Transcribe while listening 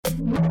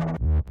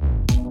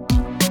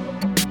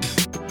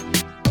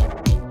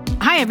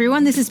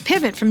everyone. This is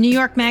Pivot from New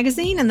York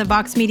Magazine and the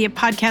Vox Media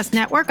Podcast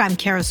Network. I'm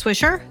Kara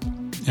Swisher.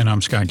 And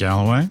I'm Scott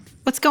Galloway.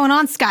 What's going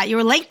on, Scott? You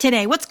were late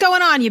today. What's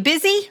going on? You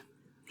busy?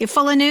 You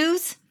full of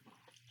news?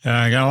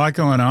 I got a lot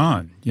going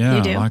on. Yeah,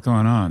 You do? a lot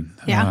going on.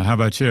 Yeah. How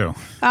about you?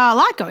 A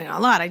lot going on. A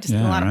lot.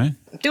 Right?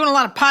 Doing a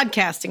lot of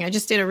podcasting. I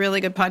just did a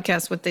really good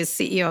podcast with the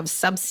CEO of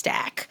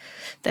Substack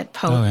that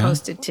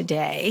posted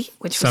today,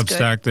 which was good.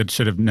 Substack that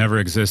should have never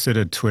existed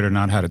had Twitter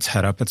not had its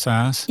head up its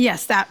ass.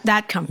 Yes,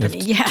 that company.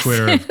 If yes,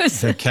 Twitter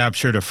had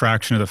captured a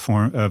fraction of the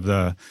form of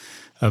the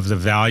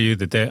value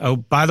that they. Oh,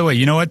 by the way,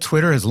 you know what?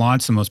 Twitter has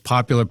launched the most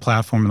popular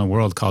platform in the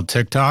world called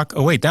TikTok.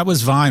 Oh, wait, that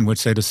was Vine,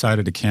 which they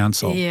decided to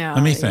cancel. Yeah.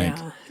 Let me think.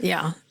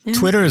 Yeah.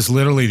 Twitter is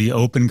literally the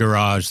open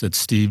garage that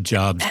Steve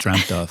Jobs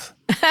dreamt of.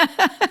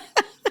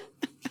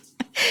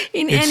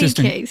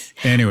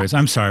 Anyways,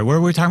 I'm sorry. Where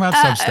were we talking about?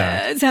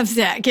 Substack.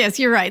 Substack. Yes,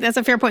 you're right. That's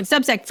a fair point.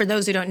 Substack, for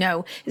those who don't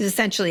know, is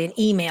essentially an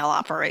email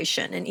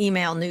operation, an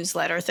email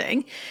newsletter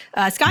thing.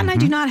 Scott and I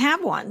do not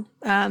have one.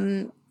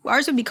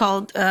 Ours would be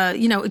called,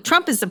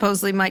 Trump is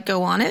supposedly might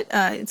go on it.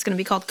 It's going to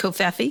be called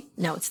Covfefe.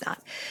 No, it's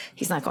not.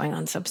 He's not going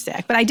on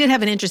Substack. But I did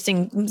have an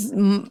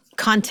interesting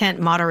content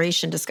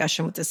moderation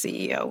discussion with the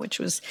CEO, which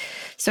was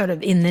sort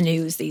of in the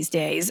news these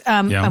days.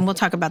 And we'll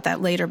talk about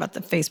that later, about the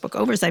Facebook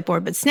Oversight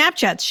Board. But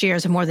Snapchat's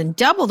shares have more than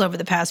doubled over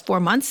the past 4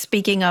 months.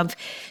 Speaking of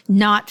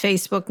not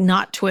Facebook,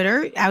 not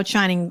Twitter,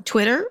 outshining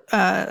Twitter,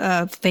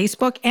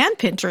 Facebook, and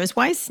Pinterest.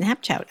 Why is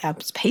Snapchat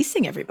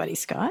outpacing everybody,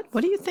 Scott?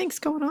 What do you think's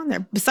going on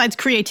there? Besides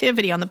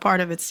creativity on the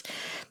part of its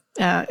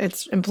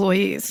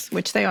employees,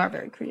 which they are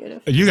very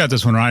creative. You got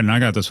this one right, and I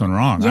got this one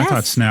wrong. Yes. I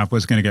thought Snap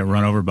was going to get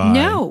run over by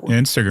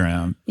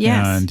Instagram.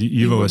 Yes, and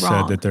you've always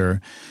said that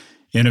they're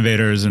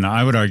innovators, and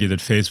I would argue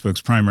that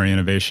Facebook's primary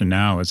innovation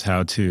now is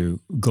how to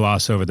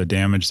gloss over the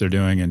damage they're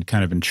doing and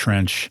kind of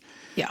entrench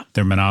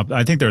their monopoly.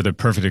 I think they're the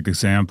perfect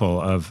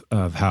example of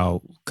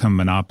how come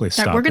monopolies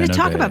stop We're going to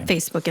talk innovating. about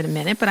Facebook in a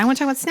minute, but I want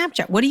to talk about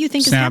Snapchat. What do you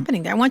think is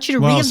happening there? I want you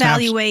to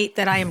reevaluate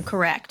that I am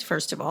correct,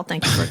 first of all.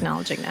 Thank you for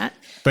acknowledging that.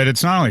 But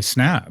it's not only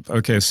Snap.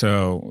 Okay,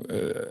 so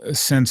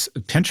since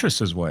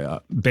Pinterest is way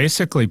up,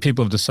 basically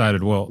people have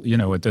decided, well,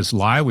 with this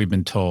lie we've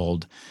been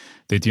told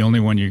that the only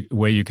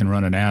way you can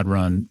run an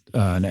ad-driven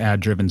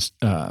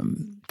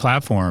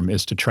platform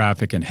is to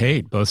traffic and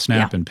hate. Both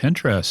Snap and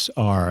Pinterest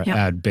are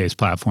ad-based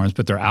platforms,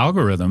 but their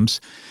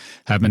algorithms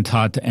have been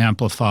taught to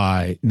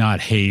amplify not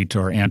hate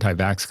or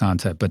anti-vax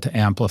content, but to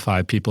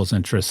amplify people's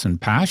interests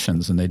and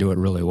passions, and they do it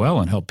really well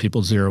and help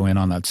people zero in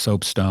on that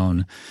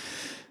soapstone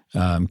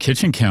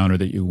kitchen counter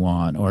that you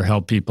want, or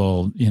help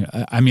people,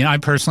 I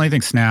personally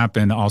think Snap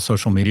and all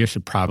social media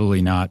should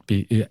probably not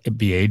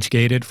be age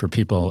gated for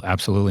people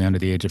absolutely under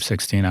the age of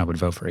 16. I would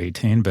vote for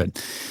 18,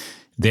 but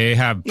they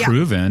have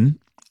proven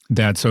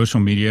that social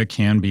media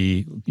can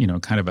be,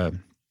 kind of a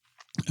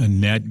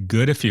net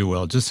good, if you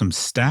will. Just some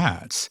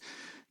stats.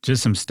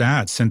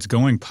 Since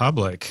going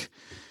public,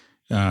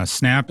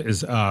 Snap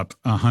is up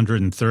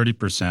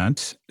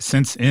 130%.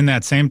 Since in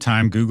that same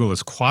time, Google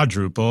has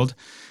quadrupled.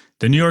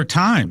 The New York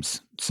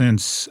Times,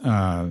 since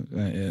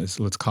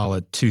let's call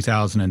it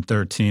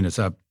 2013, is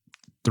up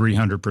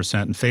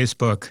 300%. And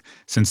Facebook,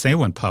 since they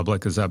went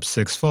public, is up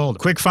sixfold.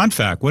 Quick fun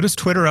fact, what is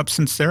Twitter up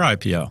since their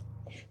IPO?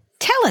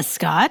 Tell us,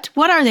 Scott.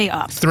 What are they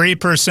up?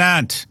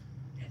 3%.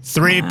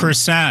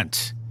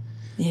 3%.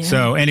 Yeah.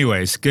 So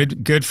anyways,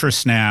 good for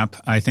Snap.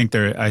 I think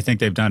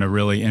they've done a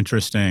really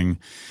interesting,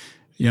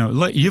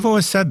 you've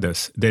always said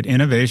this, that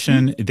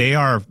innovation, they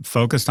are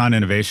focused on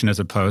innovation as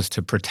opposed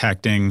to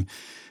protecting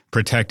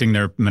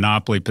their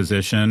monopoly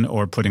position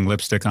or putting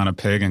lipstick on a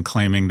pig and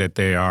claiming that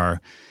they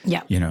are,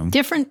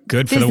 different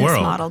good for the world.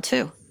 Business model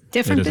too.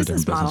 Different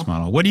business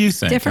model. What do you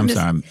think?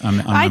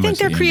 I think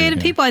they're creative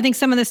people. I think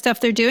some of the stuff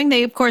they're doing,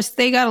 they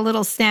got a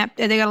little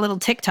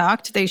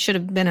TikTok. They should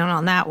have been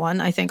on that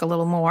one, I think, a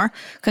little more,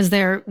 because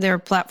their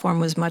platform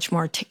was much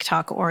more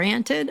TikTok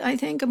oriented, I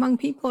think, among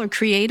people, or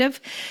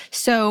creative.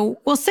 So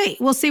we'll see.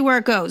 We'll see where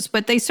it goes.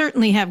 But they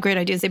certainly have great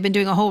ideas. They've been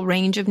doing a whole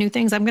range of new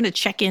things. I'm going to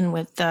check in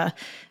with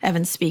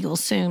Evan Spiegel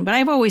soon. But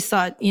I've always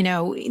thought,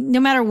 no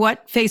matter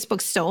what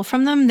Facebook stole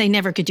from them, they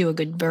never could do a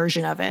good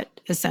version of it,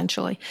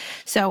 essentially.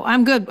 So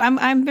I'm good.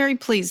 I'm very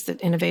pleased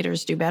that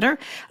innovators do better.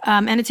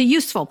 And it's a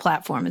useful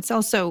platform. It's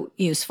also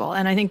useful.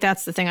 And I think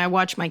that's the thing. I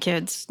watch my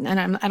kids,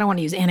 and I don't want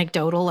to use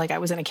anecdotal, like I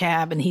was in a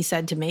cab and he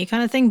said to me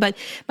kind of thing, but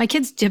my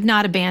kids have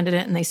not abandoned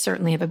it, and they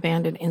certainly have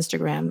abandoned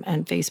Instagram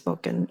and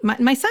Facebook. And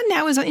my son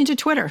now is into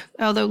Twitter,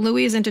 although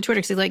Louis is into Twitter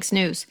because he likes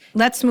news.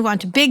 Let's move on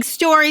to big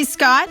stories,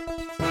 Scott.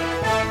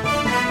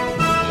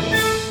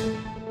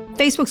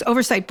 Facebook's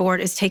Oversight Board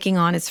is taking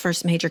on its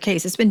first major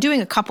case. It's been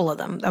doing a couple of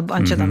them, a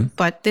bunch of them,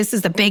 but this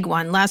is the big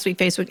one. Last week,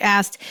 Facebook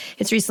asked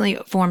its recently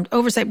formed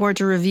Oversight Board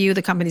to review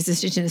the company's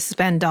decision to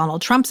suspend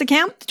Donald Trump's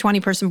account. The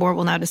 20-person board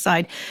will now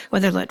decide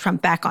whether to let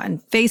Trump back on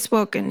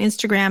Facebook and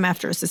Instagram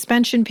after a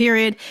suspension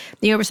period.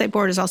 The Oversight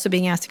Board is also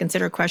being asked to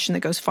consider a question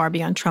that goes far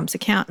beyond Trump's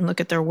account and look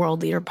at their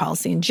world leader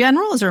policy in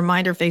general. As a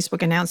reminder,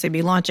 Facebook announced they'd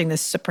be launching the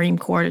Supreme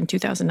Court in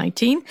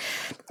 2019.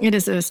 It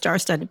is a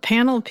star-studded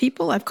panel of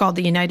people I've called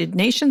the United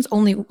Nations,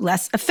 only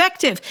less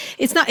effective.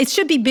 It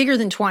should be bigger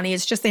than 20.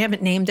 It's just they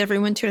haven't named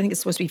everyone to it. I think it's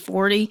supposed to be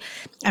 40.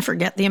 I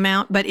forget the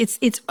amount, but it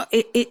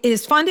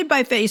is funded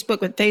by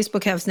Facebook, but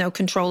Facebook has no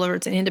control over it.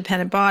 It's an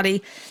independent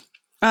body.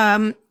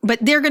 But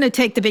they're going to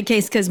take the big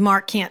case because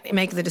Mark can't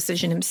make the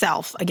decision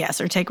himself, I guess,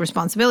 or take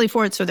responsibility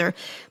for it. So they're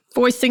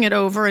voicing it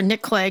over. And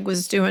Nick Clegg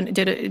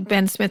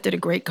Ben Smith did a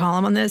great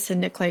column on this. And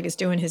Nick Clegg is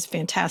doing his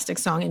fantastic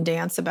song and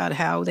dance about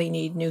how they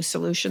need new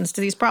solutions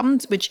to these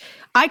problems, which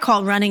I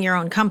call running your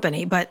own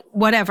company. But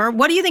whatever.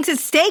 What do you think is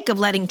at stake of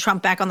letting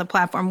Trump back on the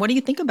platform? What do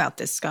you think about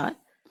this, Scott?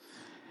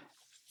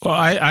 Well,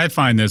 I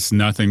find this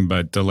nothing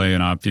but delay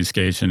and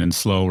obfuscation and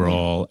slow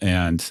roll.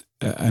 And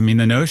I mean,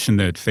 the notion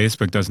that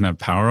Facebook doesn't have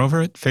power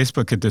over it,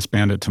 Facebook could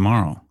disband it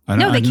tomorrow.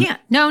 No, they can't.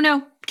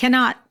 No,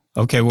 cannot.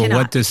 Okay, well,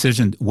 what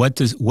decision, what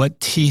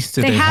teeth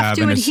do they have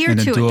in a dual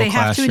class shareholder? They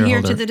have to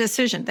adhere to the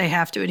decision. They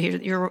have to adhere.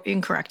 You're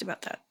incorrect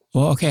about that.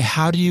 Well, okay,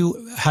 how do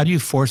you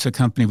force a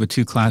company with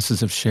two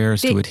classes of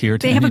shares to adhere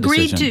to any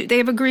decision? They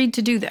have agreed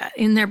to do that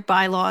in their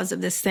bylaws of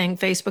this thing.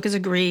 Facebook has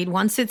agreed.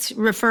 Once it's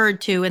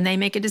referred to and they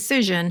make a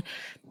decision,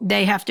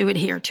 they have to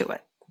adhere to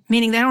it.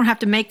 Meaning they don't have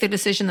to make the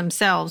decision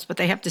themselves, but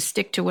they have to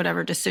stick to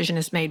whatever decision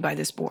is made by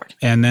this board.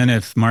 And then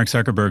if Mark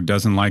Zuckerberg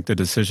doesn't like the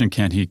decision,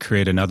 can't he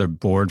create another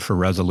board for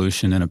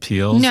resolution and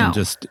appeals and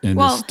just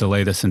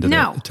delay this into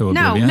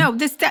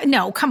oblivion?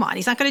 No, come on.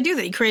 He's not going to do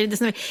that. He created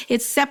this.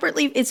 It's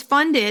separately, it's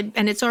funded,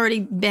 and it's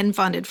already been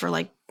funded for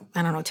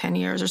 10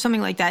 years or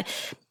something like that.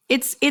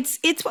 It's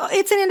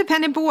an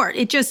independent board.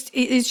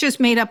 It's just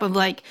made up of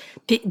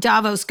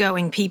Davos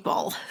going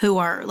people who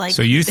are like.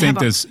 So you think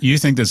this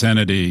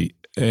entity?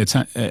 Do you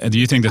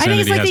think this entity has actual teeth? I think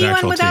it's like the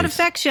UN without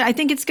affection. I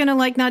think it's going to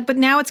not, but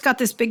now it's got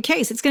this big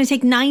case. It's going to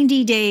take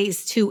 90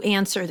 days to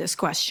answer this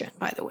question,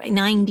 by the way.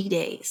 90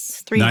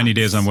 days. 3 months. 90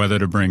 days on whether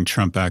to bring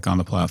Trump back on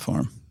the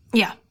platform.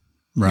 Yeah.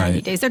 Right.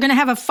 90 days. They're going to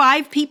have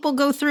 5 people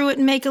go through it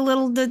and make a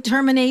little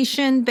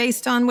determination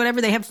based on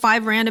whatever. They have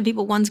 5 random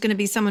people. One's going to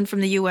be someone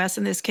from the U.S.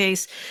 in this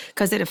case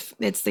because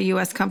it's the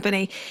U.S.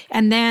 company.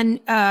 And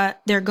then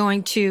they're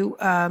going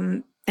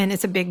to and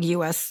it's a big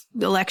U.S.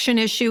 election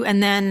issue,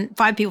 and then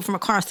 5 people from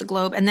across the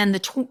globe, and then the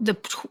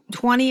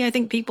 20, I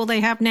think, people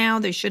they have now,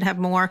 they should have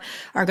more,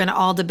 are going to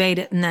all debate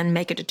it and then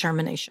make a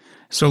determination.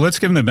 So let's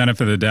give them the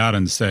benefit of the doubt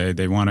and say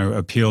they want to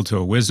appeal to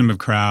a wisdom of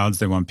crowds.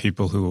 They want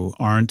people who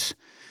are,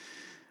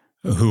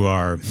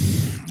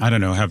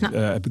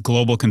 have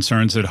global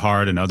concerns at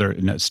heart and other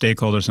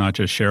stakeholders, not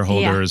just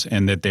shareholders,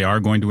 and that they are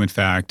going to, in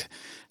fact,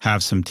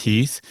 have some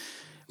teeth.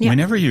 Yeah.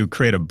 Whenever you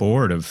create a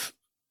board of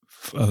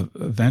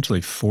eventually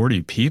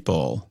 40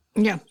 people.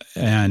 Yeah.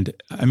 And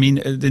I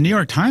mean, the New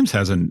York Times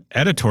has an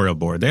editorial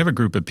board. They have a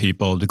group of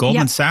people. The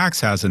Goldman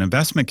Sachs has an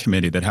investment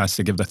committee that has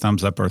to give the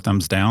thumbs up or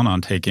thumbs down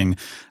on taking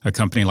a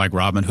company like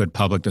Robinhood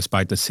public,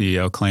 despite the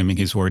CEO claiming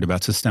he's worried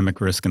about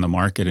systemic risk in the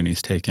market and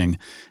he's taking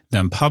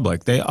them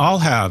public. They all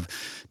have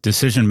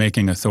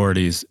decision-making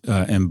authorities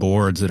and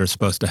boards that are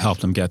supposed to help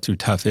them get through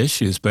tough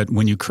issues. But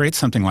when you create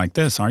something like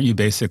this, aren't you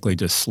basically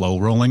just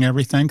slow-rolling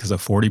everything? Because a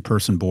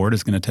 40-person board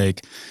is going to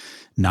take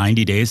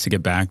 90 days to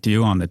get back to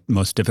you on the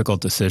most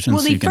difficult decisions.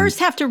 Well, they first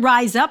have to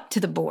rise up to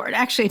the board.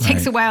 Actually, it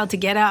takes a while to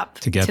get up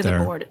to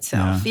the board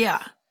itself.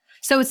 Yeah.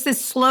 So it's this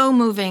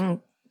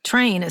slow-moving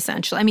train,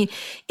 essentially. I mean,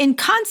 in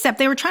concept,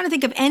 they were trying to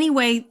think of any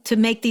way to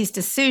make these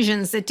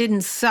decisions that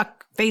didn't suck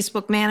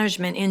Facebook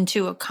management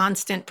into a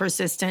constant,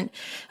 persistent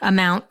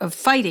amount of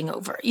fighting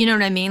over. You know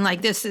what I mean?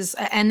 Like this is,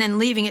 and then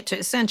leaving it to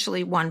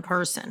essentially one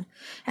person.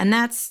 And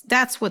that's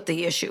what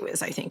the issue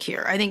is, I think,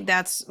 here. I think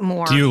that's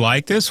more. Do you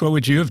like this? What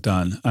would you have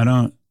done? I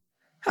don't.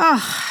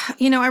 Oh,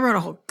 I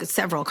wrote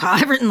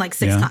I've written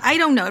 6. I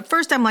don't know. At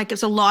first, I'm like,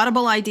 it's a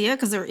laudable idea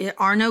because there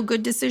are no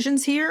good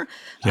decisions here.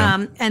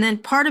 Yeah. And then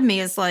part of me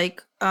is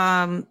like,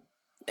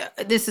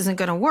 this isn't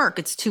going to work.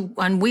 It's too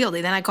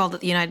unwieldy. Then I called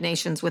it the United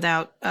Nations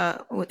without a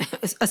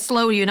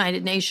slow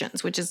United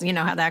Nations, which is,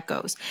 how that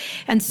goes.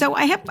 And so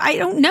I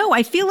don't know.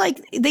 I feel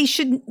like there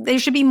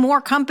should be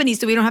more companies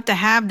so we don't have to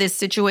have this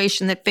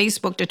situation that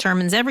Facebook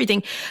determines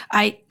everything.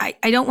 I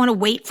don't want to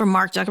wait for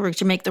Mark Zuckerberg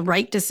to make the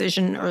right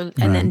decision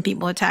and then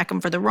people attack him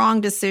for the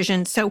wrong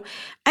decision. So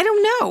I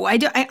don't know.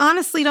 I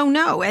honestly don't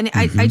know. And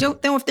I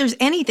don't know if there's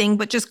anything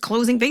but just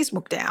closing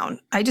Facebook down.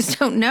 I just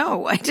don't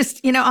know. I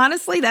just,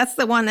 honestly, that's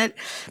the one that,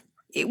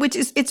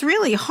 it's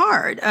really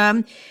hard.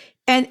 And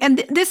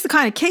this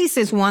kind of case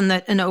is one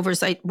that an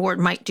oversight board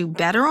might do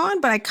better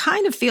on, but I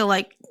kind of feel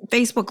like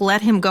Facebook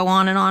let him go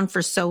on and on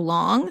for so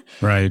long.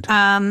 Right.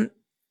 And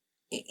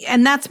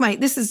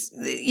this is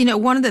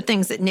one of the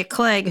things that Nick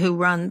Clegg, who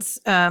runs,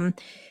 one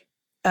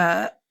of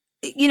the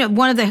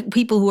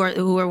people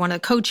who are one of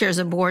the co-chairs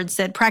of board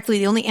said practically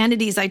the only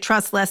entities I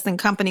trust less than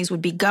companies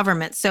would be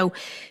government. So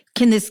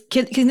can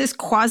this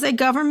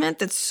quasi-government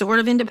that's sort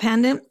of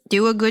independent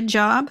do a good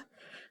job?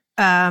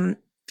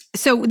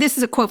 So this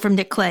is a quote from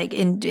Nick Clegg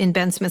in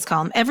Ben Smith's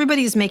column.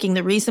 Everybody is making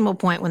the reasonable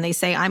point when they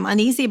say, I'm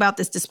uneasy about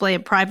this display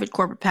of private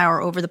corporate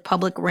power over the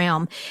public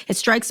realm. It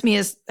strikes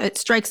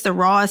the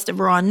rawest of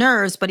raw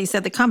nerves, but he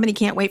said the company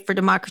can't wait for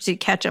democracy to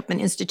catch up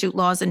and institute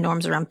laws and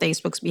norms around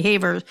Facebook's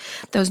behavior.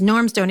 Those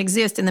norms don't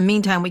exist. In the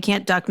meantime, we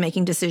can't duck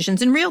making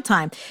decisions in real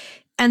time.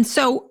 And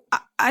so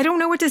I don't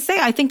know what to say.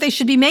 I think they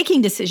should be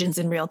making decisions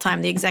in real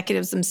time, the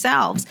executives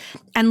themselves,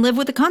 and live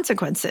with the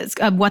consequences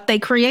of what they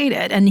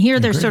created. And here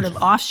they're sort of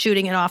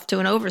offshooting it off to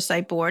an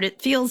oversight board.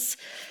 It feels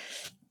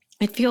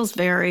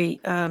very.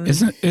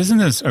 Isn't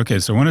this okay?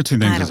 So one of two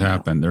things has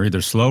happened. They're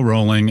either slow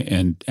rolling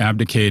and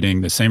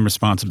abdicating the same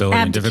responsibility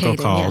and difficult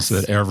calls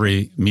that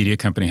every media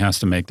company has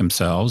to make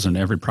themselves and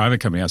every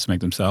private company has to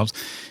make themselves.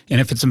 And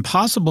if it's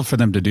impossible for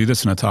them to do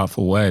this in a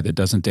thoughtful way that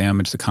doesn't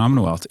damage the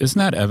Commonwealth, isn't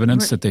that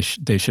evidence that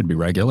they should be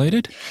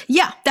regulated?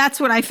 Yeah,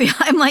 that's what I feel.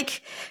 I'm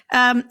like,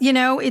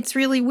 it's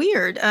really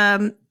weird.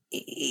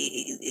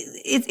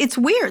 It's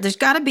weird. There's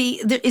got to be,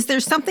 is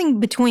there something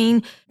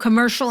between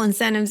commercial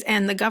incentives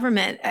and the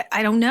government?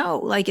 I don't know.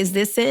 Like, is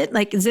this it?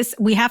 Like, is this,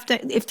 we have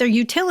to, if they're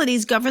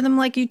utilities, govern them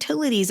like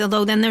utilities.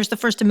 Although then there's the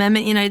First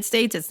Amendment in the United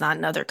States. It's not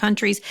in other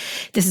countries.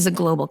 This is a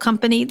global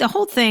company. The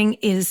whole thing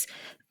is,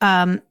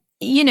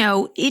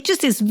 it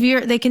just is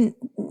they can,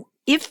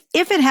 if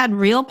it had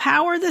real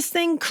power, this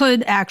thing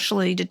could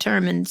actually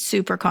determine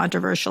super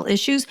controversial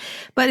issues.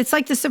 But it's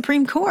like the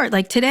Supreme Court.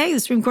 Like today, the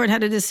Supreme Court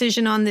had a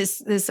decision on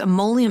this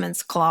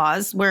emoluments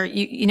clause where,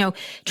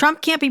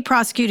 Trump can't be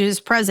prosecuted as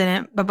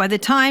president. But by the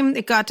time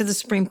it got to the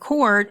Supreme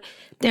Court,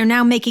 they're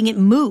now making it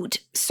moot.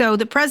 So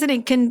the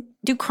president can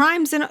do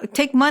crimes and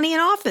take money in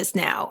office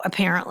now,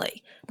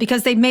 apparently.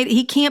 Because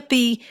he can't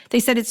be, they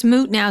said it's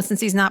moot now since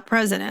he's not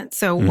president.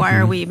 So why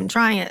are we even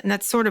trying it? And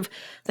that's sort of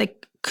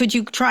like, could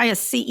you try a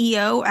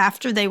CEO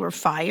after they were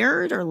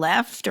fired or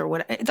left or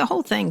what? The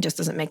whole thing just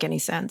doesn't make any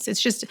sense. It's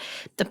just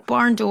the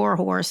barn door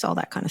horse, all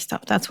that kind of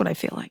stuff. That's what I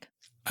feel like.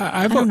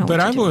 I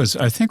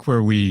think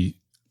where we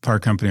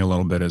part company a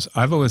little bit is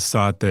I've always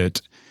thought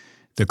that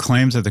the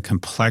claims of the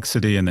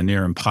complexity and the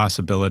near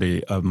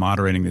impossibility of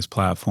moderating these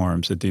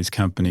platforms that these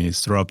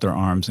companies throw up their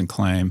arms and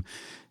claim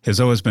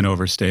has always been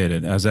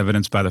overstated, as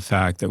evidenced by the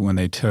fact that when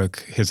they took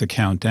his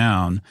account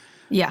down,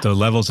 the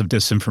levels of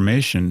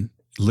disinformation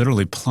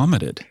literally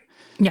plummeted.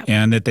 Yeah.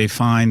 And that they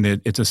find that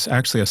it's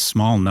actually a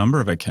small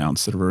number of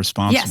accounts that are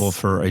responsible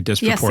for a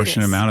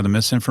disproportionate amount of the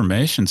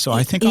misinformation. So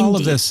I think all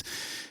of this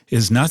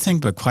is nothing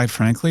but, quite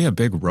frankly, a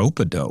big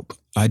rope-a-dope.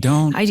 I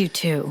do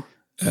too.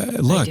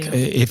 Look,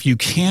 if you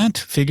can't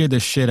figure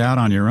this shit out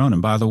on your own,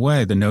 and by the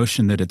way, the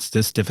notion that it's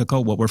this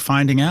difficult, what we're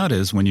finding out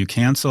is when you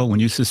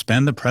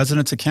suspend the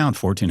president's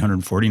account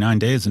 1,449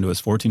 days into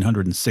his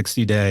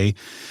 1,460-day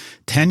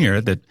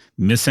tenure, that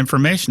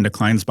misinformation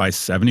declines by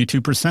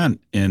 72%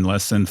 in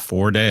less than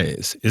 4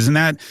 days. Doesn't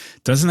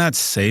that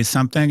say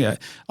something?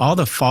 All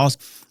the false...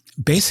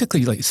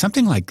 Basically, like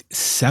something like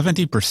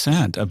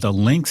 70% of the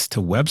links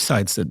to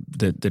websites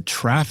that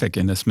traffic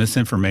in this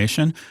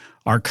misinformation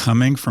are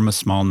coming from a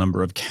small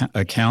number of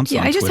accounts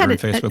on Twitter and Facebook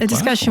I just had a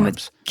discussion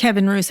with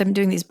Kevin Roose. I'm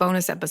doing these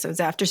bonus episodes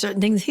after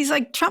certain things. He's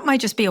like, Trump might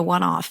just be a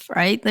one-off,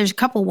 right? There's a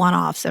couple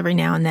one-offs every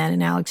now and then,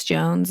 and Alex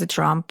Jones,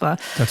 Trump,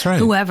 that's right.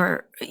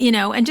 Whoever,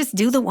 and just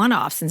do the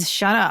one-offs and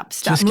shut up.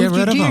 Stop. Just get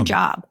rid of them. Do your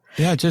job.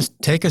 Yeah, just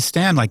take a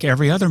stand like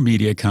every other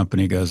media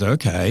company goes,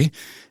 okay,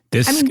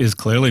 this is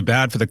clearly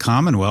bad for the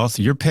Commonwealth.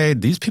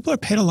 These people are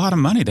paid a lot of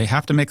money. They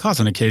have to make calls.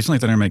 And occasionally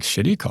they're going to make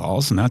shitty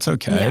calls, and that's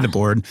okay. Yeah. The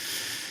board.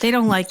 They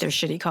don't like their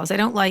shitty calls. They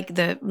don't like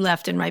the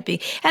left and right.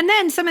 And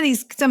then some of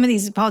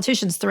these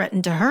politicians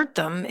threaten to hurt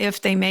them if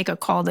they make a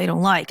call they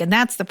don't like. And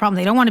that's the problem.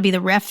 They don't want to be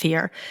the ref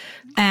here.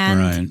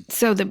 And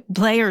so the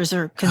players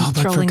are controlling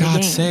the game. But for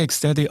God's sakes,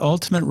 they're the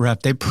ultimate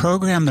rep. They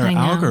program their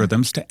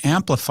algorithms to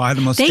amplify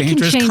the most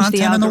dangerous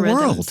content in the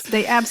world.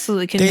 They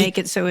absolutely can make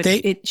it so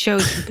it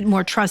shows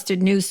more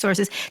trusted news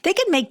sources. They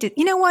can make it,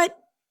 you know what?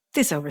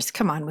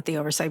 Come on with the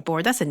oversight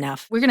board. That's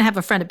enough. We're going to have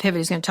a friend at Pivot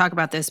who's going to talk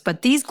about this.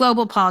 But these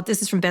global politics,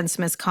 this is from Ben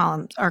Smith's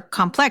column, are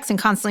complex and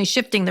constantly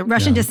shifting. The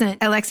Russian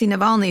dissident Alexei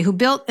Navalny, who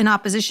built an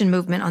opposition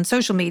movement on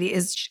social media,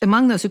 is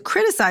among those who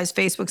criticized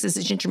Facebook's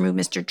decision to remove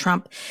Mr.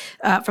 Trump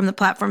from the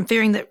platform,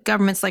 fearing that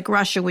governments like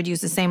Russia would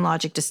use the same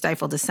logic to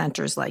stifle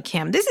dissenters like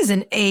him. This is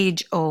an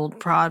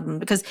age-old problem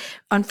because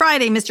on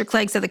Friday, Mr.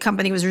 Clegg said the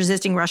company was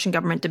resisting Russian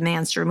government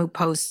demands to remove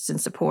posts in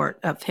support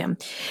of him.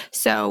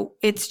 So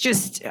it's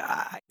just,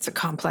 it's a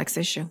complex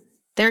issue.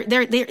 They're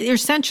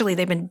essentially,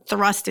 they've been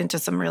thrust into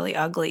some really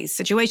ugly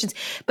situations.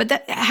 But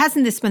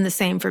hasn't this been the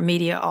same for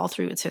media all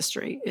through its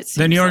history?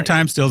 The New York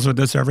Times deals with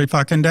this every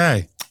fucking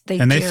day.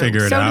 They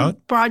figure it out.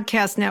 Do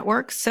broadcast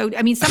networks. So,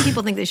 some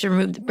people think they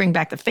should bring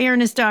back the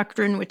fairness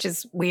doctrine, which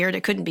is weird.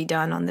 It couldn't be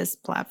done on this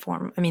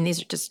platform.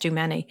 These are just too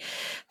many.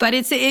 But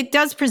it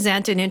does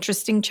present an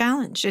interesting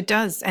challenge. It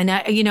does. And,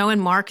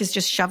 and Mark is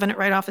just shoving it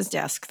right off his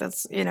desk.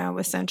 That's,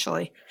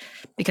 essentially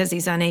because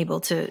he's unable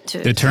to.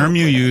 The term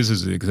you use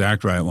is the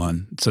exact right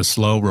one. It's a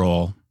slow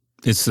roll.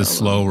 It's the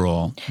slow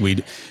roll.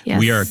 We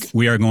Yes.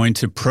 are going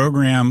to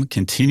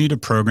continue to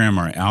program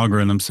our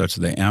algorithms such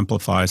that they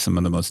amplify some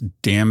of the most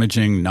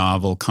damaging,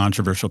 novel,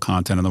 controversial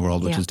content in the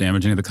world, which is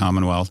damaging to the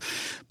Commonwealth.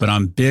 But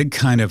on big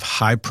kind of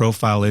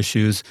high-profile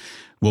issues,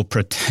 we'll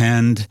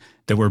pretend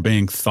that we're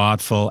being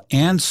thoughtful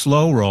and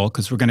slow roll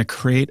because we're going to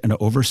create an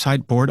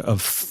oversight board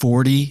of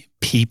 40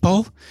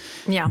 people.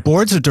 Yeah.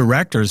 Boards of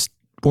directors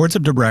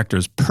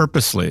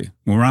purposely,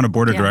 when we're on a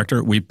board of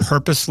director, we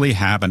purposely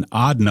have an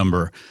odd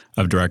number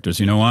of directors.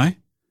 You know why?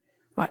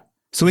 What?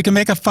 So we can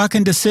make a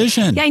fucking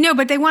decision. Yeah, I know,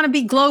 but they want to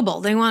be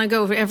global. They want to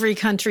go over every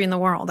country in the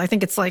world. I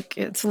think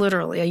it's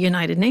literally a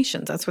United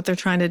Nations. That's what they're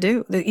trying to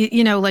do.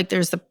 Like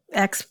there's the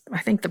How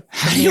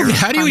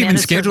do you even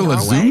schedule a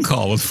Zoom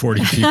call with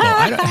 40 people?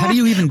 How do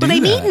you even do that?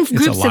 Well, they meet in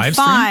groups of stream?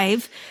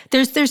 5.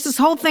 There's this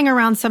whole thing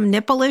around some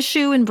nipple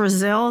issue in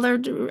Brazil they're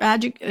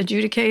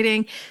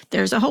adjudicating.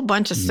 There's a whole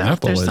bunch of stuff.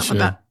 Nipple there's issue. something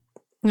about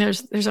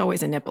there's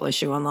always a nipple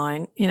issue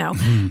online,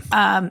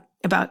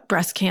 about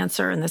breast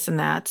cancer and this and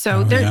that.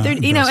 So and then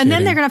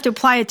they're going to have to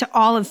apply it to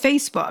all of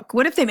Facebook.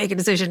 What if they make a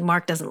decision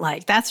Mark doesn't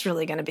like? That's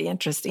really going to be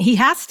interesting. He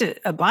has to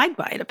abide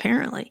by it,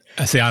 apparently.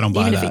 See, I don't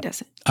buy Even that. if he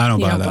doesn't. I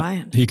don't buy that. Buy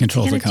him. He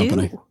controls the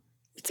company.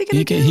 What's he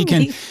going to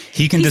do?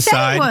 He can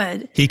decide. Said he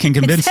would. He can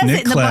convince It says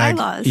Nick it in the Clegg.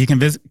 bylaws. He can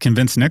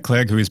convince Nick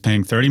Clegg, who he's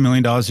paying $30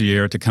 million a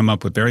year, to come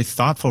up with very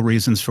thoughtful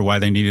reasons for why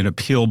they need an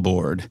appeal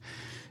board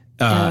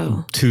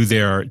to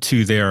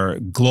their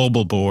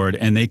global board,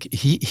 and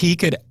he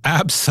could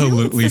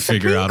absolutely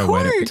figure out a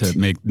way to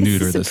make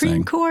neuter this thing.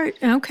 Supreme Court,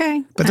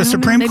 okay. But the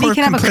Supreme Court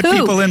can put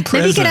people in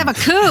prison. Maybe he could have a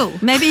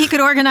coup. Maybe he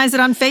could organize it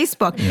on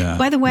Facebook. Yeah,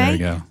 by the way, there you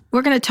go.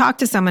 We're going to talk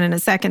to someone in a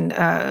second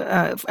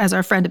as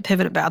our friend at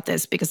Pivot about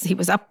this because he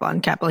was up on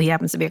Capitol. He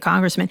happens to be a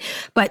congressman.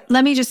 But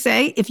let me just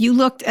say, if you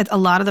looked at a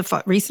lot of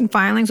the recent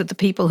filings with the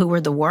people who were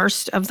the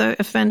worst of the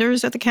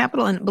offenders at the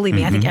Capitol, and believe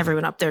me, I think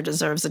everyone up there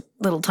deserves a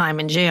little time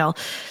in jail,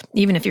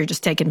 even if you're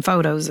just taking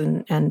photos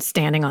and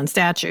standing on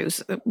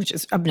statues, which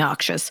is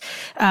obnoxious.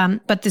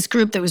 But this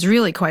group that was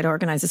really quite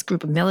organized, this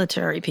group of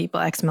military people,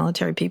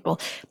 ex-military people,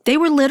 they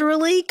were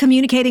literally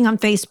communicating on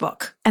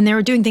Facebook. And they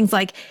were doing things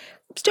like,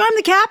 storm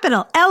the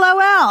Capitol,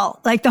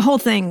 LOL. Like the whole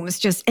thing was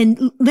just,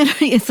 and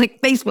literally it's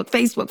like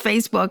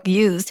Facebook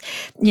used,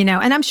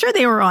 and I'm sure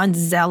they were on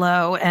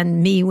Zello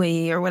and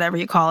MeWe or whatever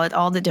you call it,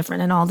 all the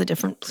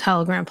different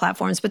Telegram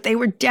platforms, but they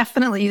were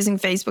definitely using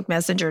Facebook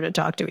Messenger to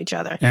talk to each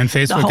other. And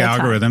Facebook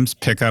algorithms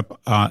pick up,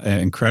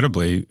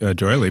 incredibly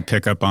adroitly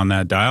pick up on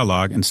that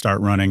dialogue and start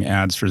running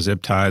ads for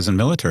zip ties and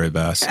military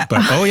vests.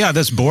 But,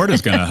 this board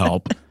is going to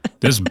help.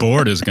 This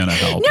board is going to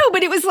help. No,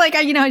 but it was like,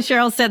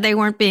 Cheryl said they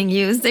weren't being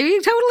used. They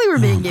totally were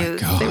being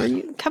used. God.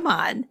 They were, come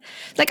on.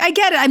 Like, I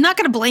get it. I'm not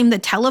going to blame the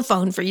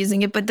telephone for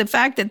using it, but the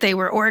fact that they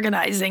were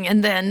organizing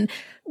and then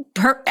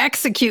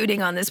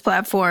executing on this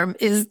platform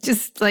is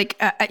just like,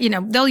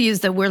 they'll use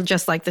the we're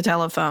just like the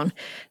telephone,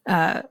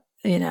 But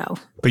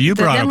you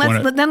brought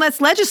up then let's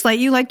legislate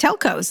you like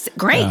telcos.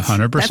 Great.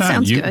 100%. That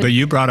sounds good. But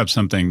you brought up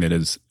something that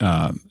is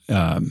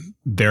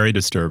very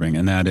disturbing,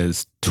 and that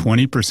is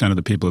 20% of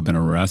the people who have been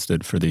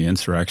arrested for the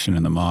insurrection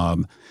and the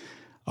mob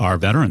are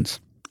veterans.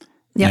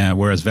 Yep.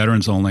 Whereas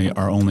veterans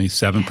are only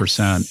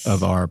 7%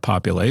 of our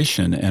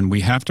population. And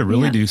we have to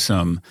really do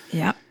some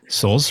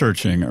soul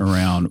searching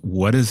around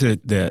what is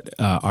it that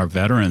our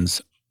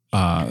veterans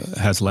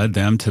has led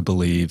them to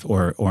believe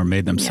or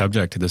made them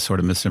subject to this sort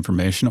of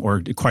misinformation,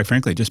 or quite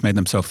frankly, just made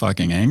them so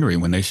fucking angry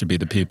when they should be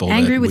the people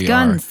angry that with we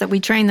guns are. that we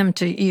train them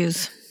to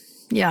use.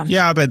 Yeah.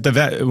 Yeah, but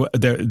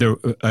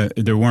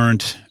there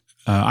weren't.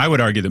 I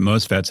would argue that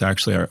most vets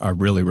actually are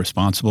really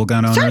responsible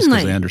gun owners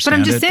because they understand it. But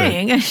I'm just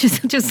saying, it's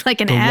just like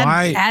an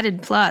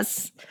added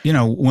plus.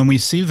 When we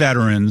see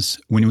veterans,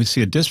 when we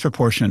see a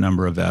disproportionate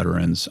number of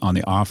veterans on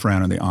the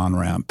off-ramp and the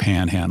on-ramp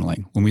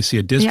panhandling, when we see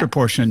a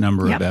disproportionate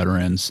number of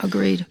veterans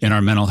in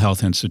our mental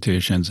health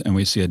institutions, and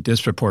we see a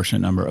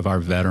disproportionate number of our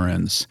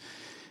veterans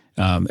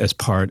as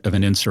part of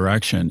an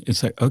insurrection,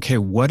 it's like, okay,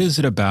 what is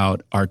it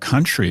about our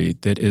country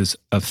that is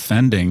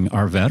offending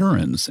our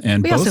veterans?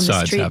 And both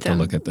sides have to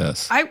look at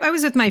this. I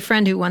was with my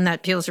friend who won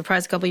that Pulitzer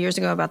Prize a couple of years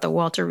ago about the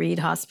Walter Reed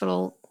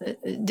Hospital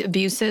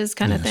abuses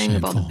kind of thing,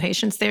 shameful. Of all the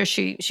patients there.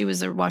 She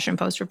was a Washington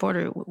Post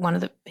reporter, one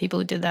of the people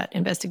who did that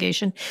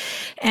investigation.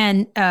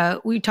 And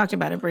we talked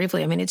about it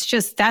briefly. I mean, it's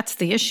just, that's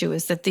the issue,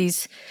 is that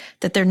these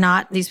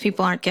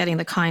people aren't getting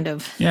the kind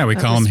of we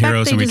call them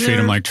heroes and we treat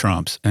them like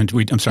Trumps. And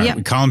we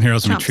call them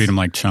heroes and we treat them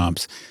like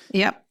chumps.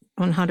 Yep,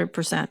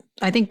 100%.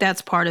 I think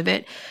that's part of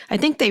it. I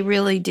think they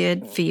really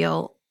did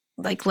feel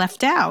like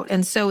left out.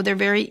 And so they're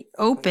very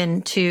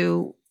open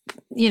to,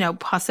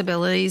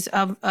 possibilities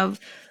of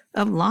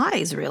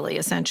lies, really,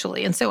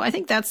 essentially. And so I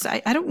think that's,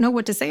 I don't know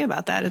what to say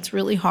about that. It's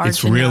really hard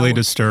It's really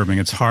disturbing.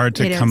 It's hard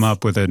to come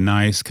up with a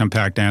nice,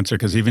 compact answer,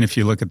 because even if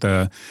you look at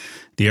the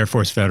Air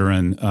Force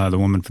veteran, the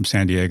woman from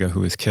San Diego who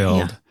was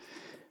killed,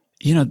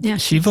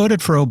 she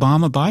voted for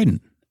Obama-Biden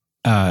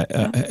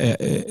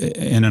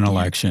in an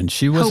election.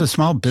 She was a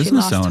small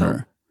business owner.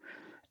 Hope.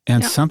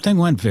 And something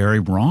went very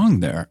wrong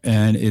there.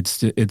 And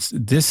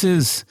this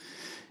is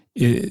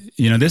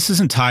This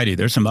isn't tidy.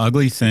 There's some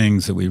ugly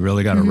things that we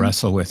really got to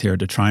wrestle with here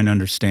to try and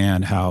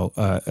understand how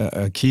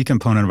a key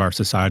component of our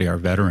society, our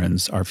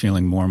veterans, are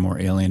feeling more and more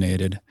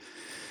alienated.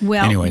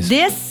 Well, anyways,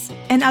 this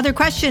and other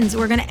questions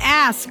we're going to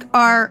ask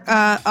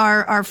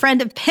our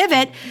friend of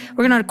Pivot.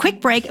 We're going to have a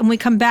quick break, and when we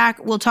come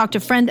back, we'll talk to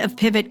friend of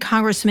Pivot,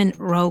 Congressman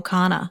Ro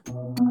Khanna.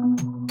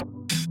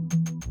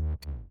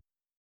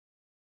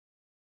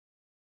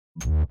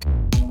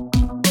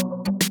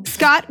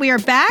 Scott, we are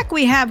back.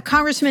 We have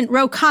Congressman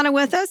Ro Khanna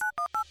with us.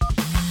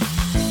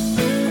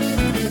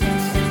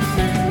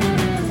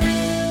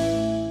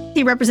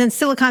 He represents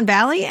Silicon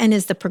Valley and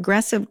is the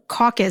Progressive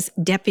Caucus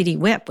Deputy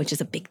Whip, which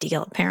is a big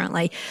deal,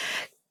 apparently.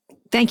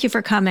 Thank you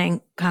for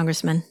coming,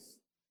 Congressman.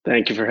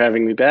 Thank you for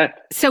having me back.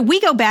 So we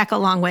go back a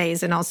long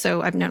ways, and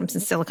also I've known him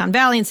since Silicon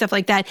Valley and stuff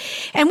like that.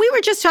 And we were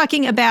just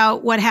talking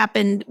about what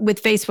happened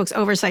with Facebook's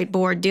oversight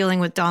board dealing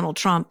with Donald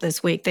Trump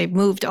this week. They've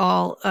moved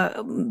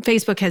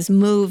Facebook has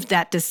moved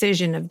that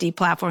decision of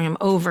deplatforming him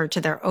over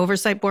to their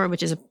oversight board,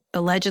 which is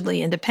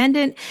allegedly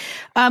independent.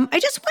 I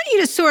just want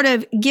you to sort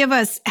of give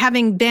us,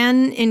 having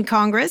been in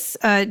Congress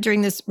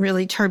during this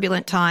really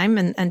turbulent time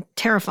and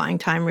terrifying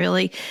time,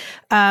 really,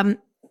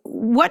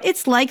 what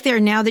it's like there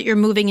now that you're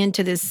moving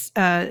into this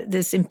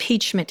this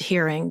impeachment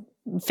hearing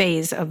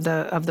phase of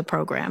the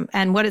program,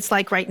 and what it's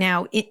like right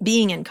now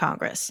being in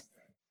Congress.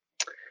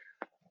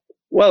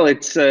 Well,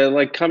 it's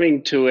like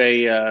coming to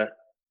a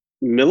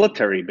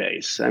military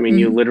base. I mean,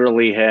 you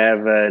literally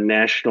have a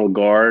National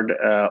Guard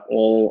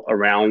all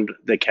around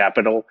the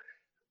Capitol.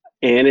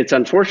 And it's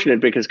unfortunate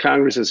because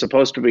Congress is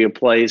supposed to be a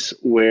place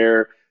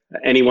where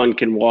anyone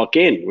can walk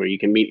in, where you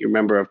can meet your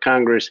member of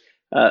Congress.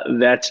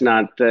 That's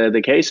not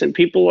the case, and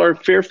people are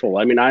fearful.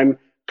 I mean, I'm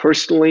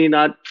personally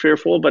not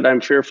fearful, but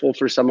I'm fearful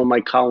for some of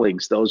my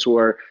colleagues, those who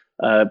are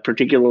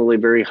particularly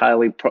very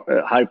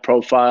high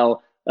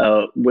profile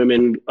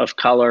women of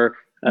color.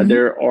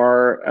 There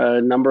are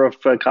a number of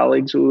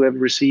colleagues who have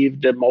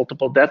received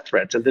multiple death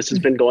threats, and this has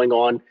been going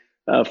on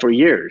for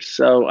years.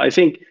 So I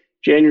think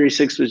January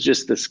 6th was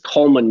just this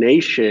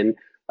culmination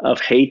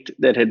of hate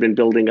that had been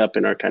building up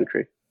in our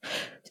country.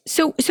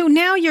 So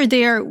now you're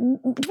there.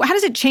 How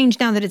does it change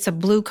now that it's a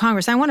blue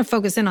Congress? I want to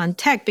focus in on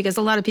tech because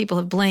a lot of people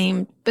have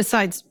blamed,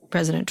 besides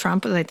President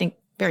Trump, but I think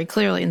very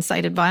clearly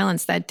incited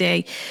violence that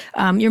day.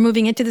 You're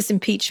moving into this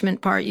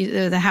impeachment part.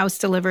 The House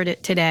delivered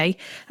it today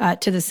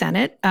to the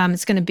Senate.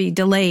 It's going to be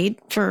delayed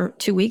for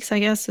 2 weeks, I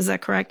guess. Is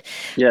that correct?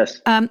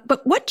 Yes.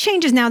 But what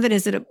changes now that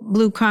is it a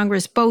blue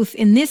Congress, both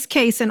in this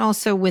case and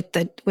also with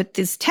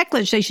this tech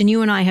legislation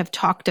you and I have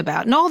talked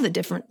about and all the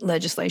different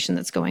legislation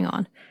that's going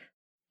on?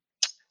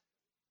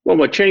 Well,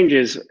 what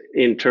changes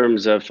in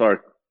terms of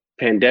our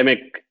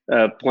pandemic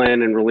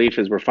plan and relief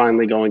is we're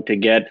finally going to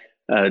get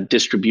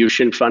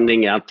distribution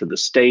funding out to the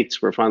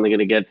states. We're finally going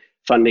to get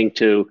funding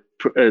to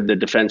the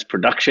Defense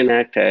Production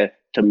Act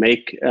to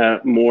make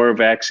more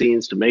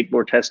vaccines, to make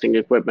more testing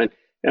equipment,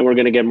 and we're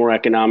going to get more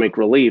economic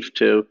relief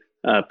to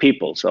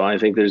people. So I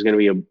think there's going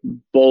to be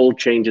bold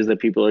changes that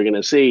people are going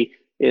to see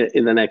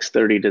in the next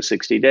 30 to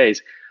 60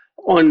 days.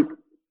 On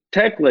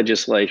tech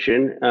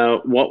legislation,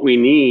 what we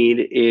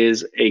need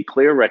is a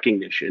clear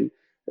recognition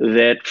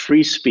that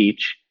free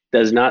speech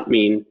does not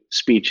mean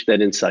speech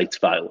that incites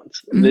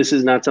violence. This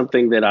is not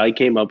something that I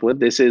came up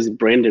with. This is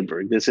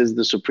Brandenburg. This is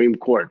the Supreme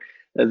Court.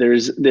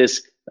 There's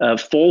this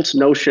false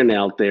notion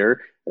out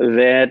there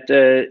that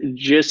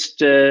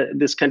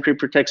this country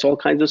protects all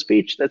kinds of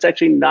speech. That's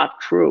actually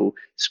not true.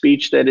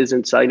 Speech that is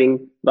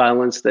inciting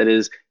violence, that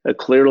is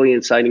clearly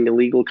inciting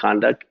illegal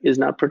conduct, is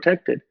not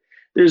protected.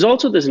 There's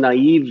also this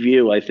naive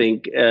view, I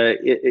think,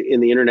 in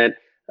the internet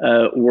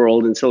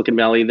world in Silicon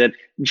Valley that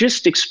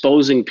just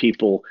exposing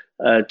people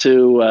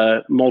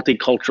to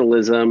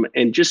multiculturalism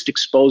and just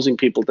exposing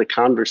people to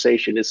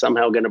conversation is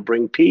somehow going to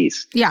bring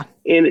peace. Yeah.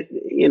 And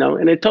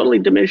it totally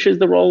diminishes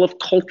the role of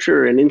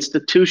culture and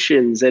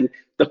institutions and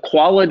the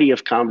quality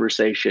of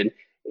conversation.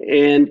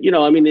 And,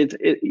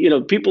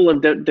 people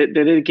have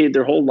dedicated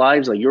their whole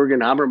lives, like Jürgen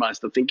Habermas,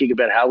 to thinking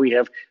about how we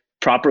have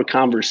proper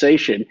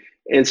conversation.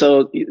 And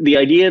so the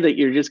idea that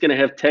you're just going to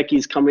have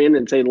techies come in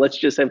and say, let's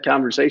just have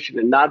conversation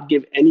and not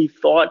give any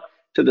thought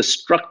to the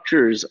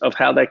structures of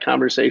how that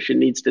conversation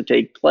needs to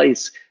take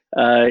place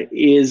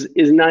is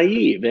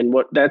naive. And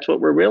that's what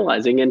we're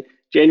realizing. And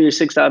January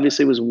 6th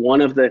obviously was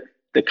one of the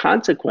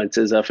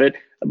consequences of it.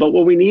 But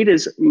what we need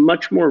is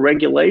much more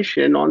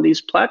regulation on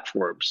these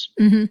platforms.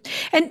 And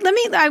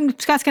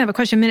Scott's going to have a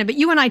question in a minute, but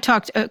you and I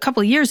talked a couple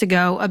of years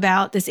ago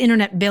about this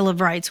Internet Bill of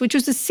Rights, which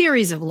was a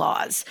series of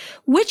laws.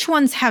 Which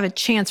ones have a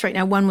chance right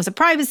now? One was a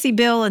privacy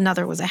bill,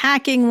 another was a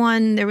hacking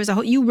one. There was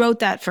you wrote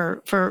that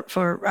for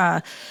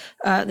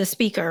the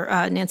Speaker,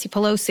 Nancy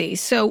Pelosi.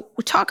 So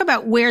we'll talk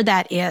about where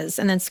that is,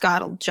 and then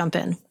Scott will jump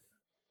in.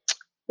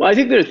 Well, I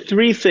think there are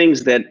three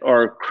things that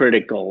are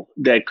critical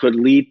that could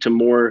lead to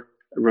more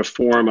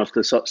reform of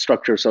the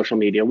structure of social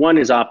media. One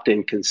is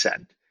opt-in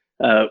consent.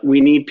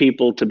 We need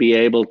people to be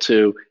able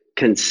to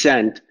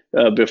consent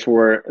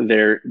before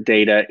their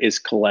data is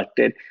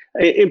collected.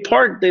 In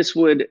part, this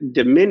would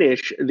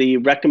diminish the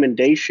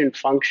recommendation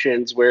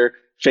functions where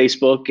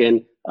Facebook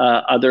and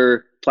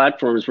other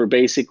platforms were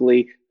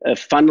basically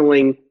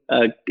funneling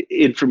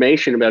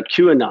information about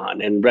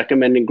QAnon and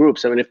recommending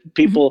groups. I mean, if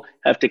people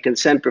have to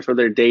consent before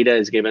their data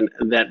is given,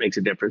 that makes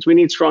a difference. We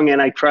need strong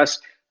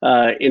antitrust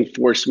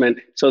enforcement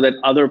so that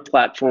other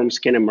platforms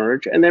can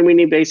emerge. And then we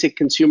need basic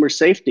consumer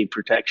safety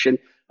protection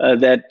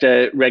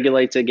that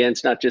regulates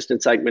against not just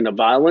incitement of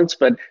violence,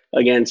 but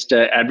against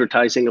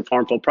advertising of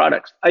harmful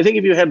products. I think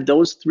if you have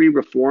those three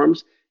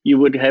reforms, you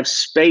would have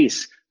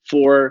space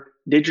for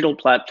digital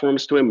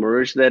platforms to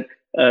emerge that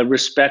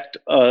respect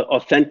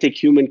authentic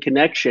human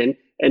connection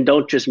and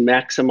don't just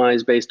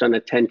maximize based on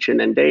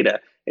attention and data,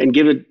 and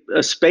give it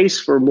a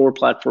space for more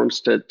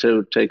platforms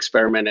to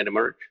experiment and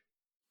emerge.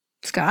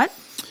 Scott?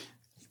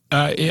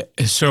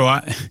 So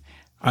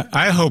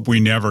I hope we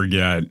never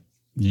get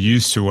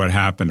used to what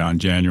happened on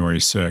January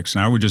 6th.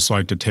 And I would just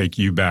like to take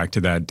you back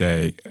to that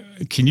day.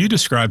 Can you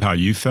describe how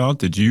you felt?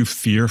 Did you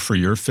fear for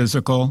your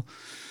physical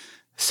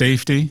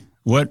safety?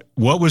 What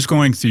was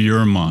going through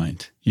your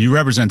mind? You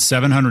represent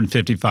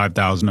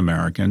 755,000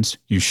 Americans.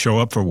 You show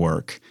up for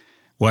work.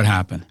 What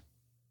happened?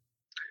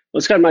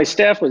 Well, Scott, my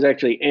staff was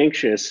actually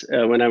anxious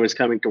when I was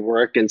coming to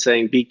work and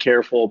saying, be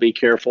careful,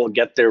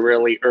 get there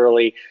really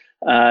early.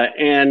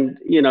 And,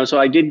 so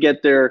I did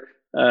get there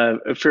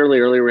fairly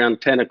early,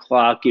 around 10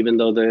 o'clock, even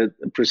though the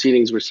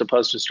proceedings were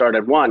supposed to start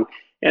at 1.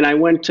 And I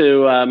went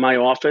to my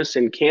office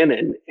in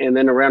Cannon, and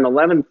then around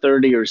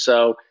 11:30 or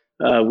so,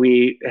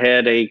 we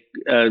had a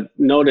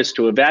notice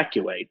to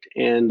evacuate.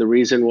 And the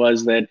reason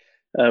was that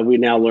we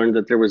now learned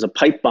that there was a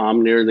pipe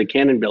bomb near the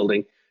Cannon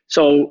building.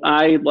 So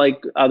I,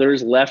 like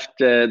others, left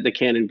the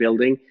Cannon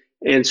building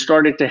and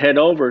started to head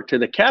over to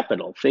the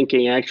Capitol,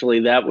 thinking actually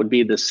that would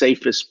be the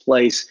safest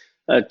place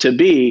to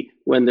be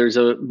when there's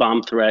a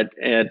bomb threat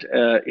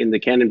in the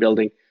Cannon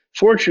building.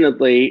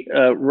 Fortunately,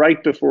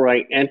 right before I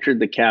entered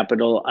the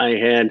Capitol, I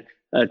had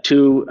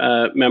two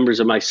members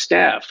of my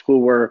staff who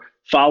were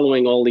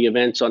following all the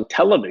events on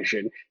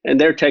television, and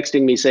they're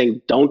texting me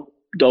saying, don't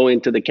go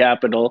into the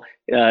Capitol.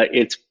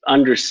 It's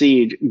under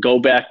siege. Go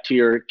back to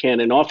your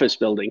Cannon office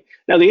building.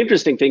 Now, the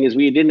interesting thing is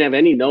we didn't have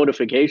any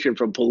notification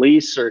from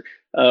police or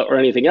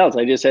anything else.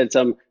 I just had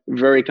some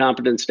very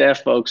competent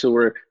staff folks who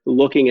were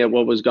looking at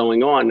what was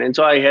going on. And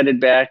so I headed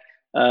back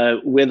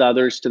with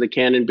others to the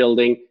Cannon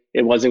building.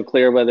 It wasn't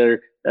clear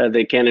whether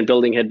the Cannon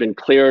building had been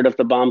cleared of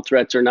the bomb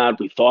threats or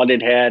not. We thought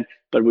it had,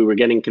 but we were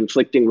getting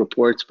conflicting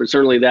reports. But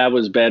certainly that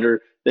was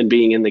better than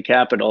being in the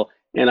Capitol.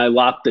 And I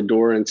locked the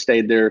door and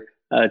stayed there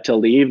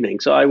till the evening.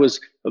 So I was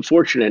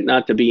fortunate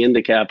not to be in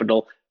the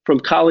Capitol. From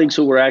colleagues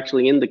who were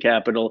actually in the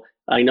Capitol,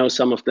 I know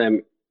some of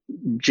them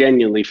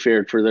genuinely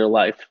feared for their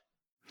life.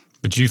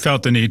 But you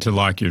felt the need to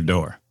lock your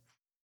door.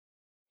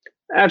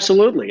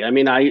 Absolutely. I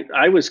mean,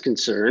 I was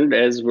concerned,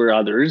 as were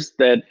others,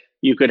 that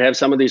you could have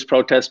some of these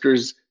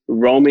protesters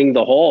roaming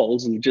the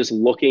halls and just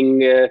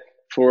looking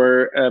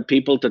for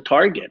people to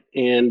target.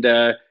 And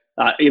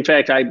in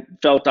fact, I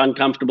felt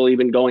uncomfortable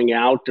even going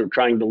out or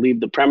trying to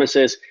leave the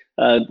premises.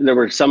 There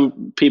were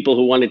some people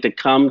who wanted to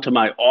come to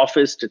my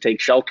office to take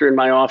shelter in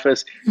my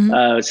office,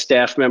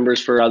 staff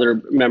members for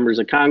other members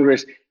of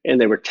Congress, and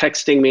they were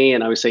texting me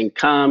and I was saying,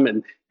 come,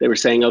 and they were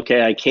saying,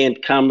 okay, I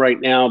can't come right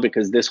now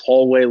because this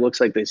hallway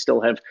looks like they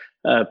still have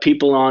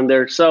people on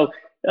there. So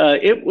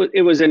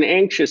it was an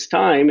anxious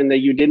time, and that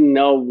you didn't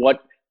know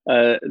what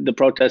the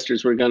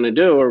protesters were going to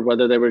do or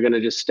whether they were going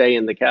to just stay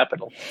in the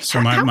Capitol. So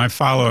my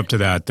follow-up to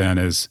that then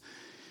is,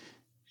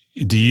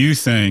 do you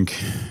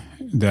think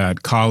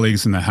that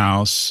colleagues in the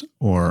House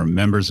or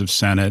members of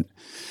Senate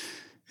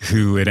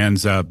who it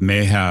ends up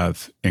may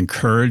have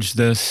encouraged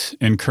this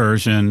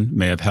incursion,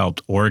 may have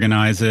helped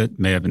organize it,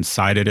 may have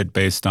incited it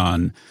based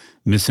on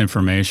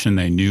misinformation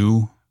they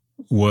knew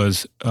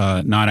was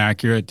not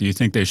accurate? Do you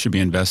think they should be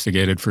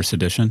investigated for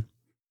sedition?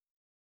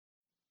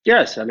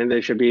 Yes. I mean,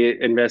 they should be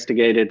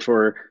investigated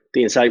for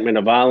the incitement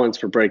of violence,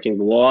 for breaking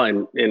the law,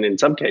 and in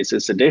some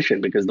cases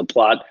sedition, because the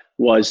plot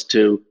was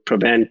to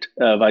prevent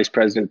Vice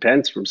President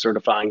Pence from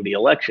certifying the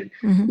election.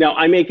 Mm-hmm. Now,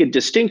 I make a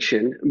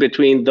distinction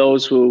between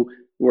those who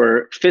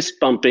were fist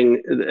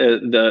bumping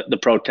the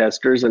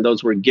protesters and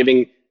those who were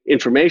giving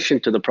information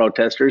to the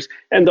protesters,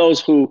 and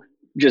those who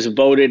just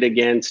voted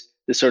against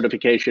the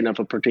certification of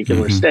a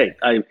particular state.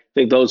 I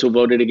think those who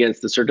voted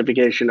against the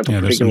certification of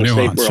a particular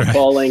state were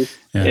appalling,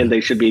 and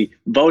they should be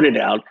voted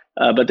out,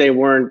 but they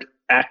weren't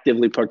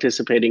actively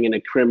participating in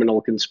a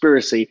criminal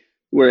conspiracy,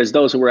 whereas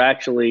those who were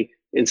actually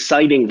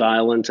inciting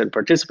violence and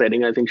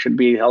participating, I think, should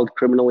be held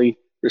criminally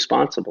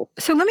responsible.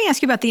 So let me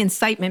ask you about the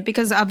incitement,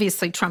 because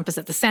obviously Trump is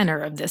at the center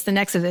of this, the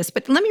next of this.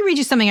 But let me read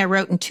you something I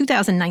wrote in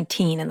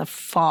 2019 in the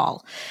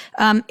fall.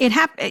 It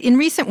happened in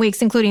recent weeks,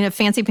 including a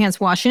fancy pants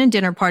Washington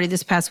dinner party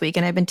this past week,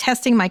 and I've been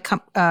testing my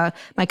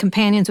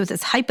companions with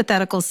this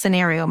hypothetical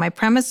scenario. My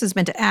premise has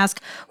been to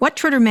ask what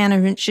Twitter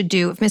management should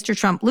do if Mr.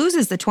 Trump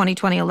loses the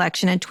 2020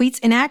 election and tweets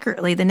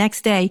inaccurately the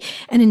next day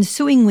and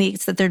ensuing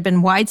weeks that there'd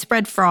been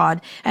widespread fraud,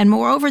 and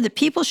moreover that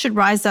people should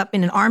rise up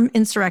in armed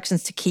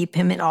insurrections to keep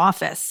him in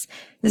office.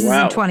 This is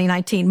in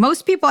 2019.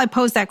 Most people I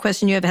posed that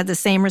question you have had the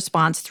same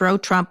response: throw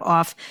Trump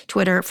off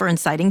Twitter for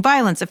inciting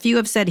violence. A few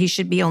have said he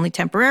should be only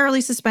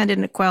temporarily suspended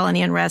and quell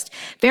any unrest.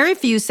 Very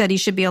few said he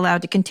should be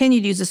allowed to continue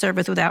to use the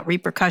service without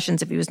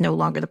repercussions if he was no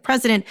longer the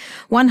president.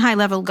 One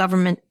high-level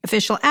government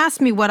official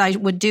asked me what I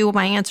would do.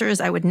 My answer is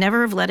I would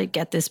never have let it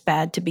get this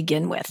bad to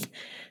begin with.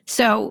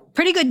 So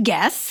pretty good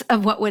guess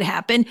of what would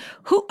happen.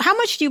 How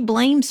much do you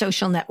blame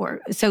social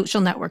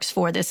networks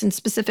for this, and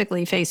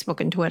specifically Facebook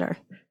and Twitter?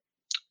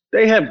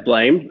 They have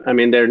blame. I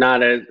mean, they're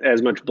not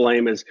as much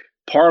blame as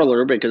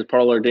Parler, because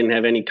Parler didn't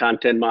have any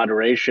content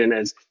moderation,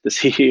 as the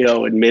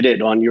CEO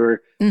admitted on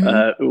your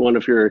one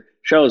of your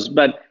shows.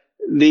 But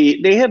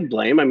they have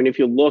blame. I mean, if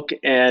you look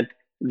at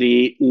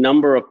the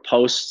number of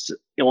posts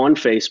on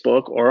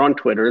Facebook or on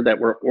Twitter that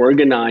were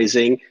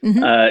organizing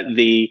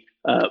the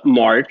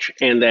march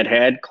and that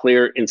had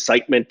clear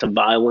incitement to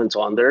violence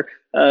on there,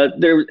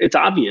 it's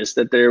obvious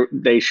that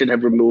they should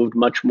have removed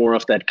much more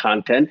of that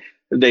content.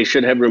 They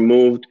should have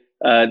removed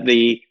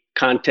the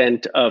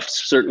content of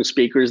certain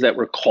speakers that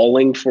were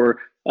calling for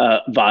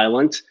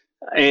violence,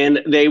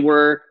 and they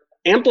were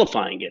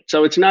amplifying it.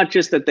 So it's not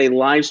just that they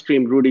live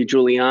streamed Rudy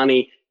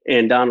Giuliani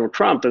and Donald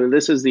Trump. I mean,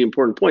 this is the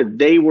important point.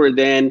 They were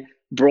then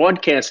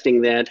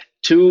broadcasting that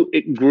to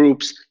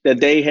groups that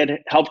they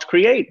had helped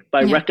create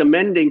by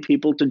recommending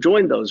people to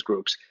join those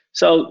groups.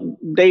 So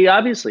they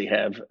obviously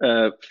have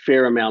a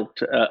fair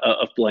amount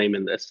of blame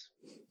in this.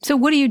 So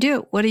what do you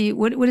do? What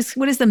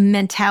is the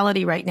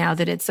mentality right now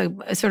that it's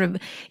a sort of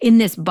in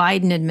this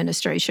Biden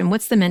administration?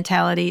 What's the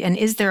mentality, and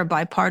is there a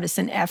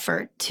bipartisan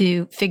effort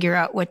to figure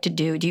out what to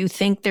do? Do you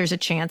think there's a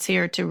chance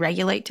here to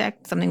regulate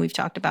tech, something we've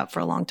talked about for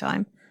a long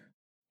time?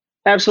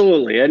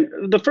 Absolutely. And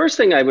the first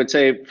thing I would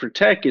say for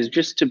tech is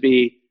just to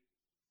be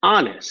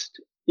honest.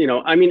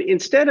 I mean,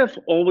 instead of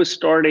always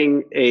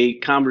starting a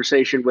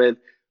conversation with,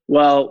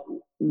 well,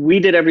 we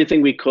did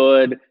everything we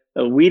could,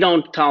 we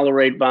don't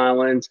tolerate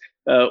violence,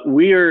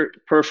 we're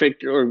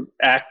perfect or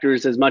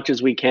actors as much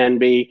as we can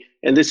be,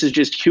 and this is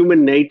just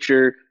human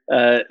nature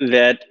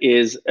that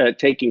is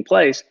taking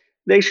place.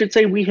 They should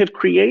say we have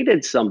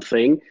created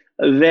something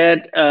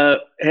that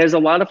has a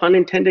lot of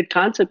unintended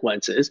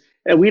consequences,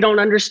 and we don't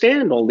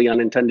understand all the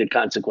unintended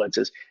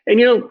consequences. And,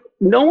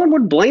 no one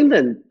would blame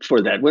them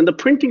for that. When the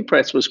printing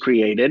press was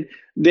created,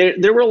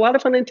 there were a lot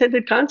of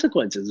unintended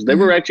consequences. There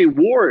were actually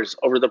wars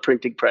over the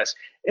printing press,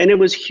 and it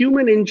was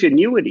human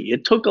ingenuity.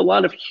 It took a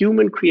lot of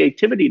human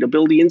creativity to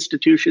build the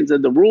institutions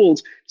and the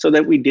rules so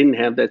that we didn't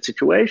have that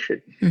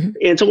situation.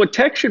 And so what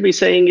tech should be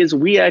saying is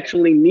we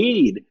actually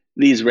need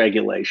these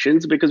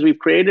regulations because we've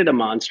created a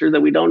monster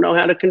that we don't know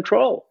how to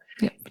control.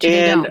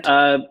 And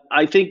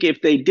I think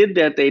if they did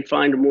that, they'd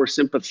find a more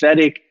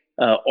sympathetic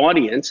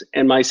audience.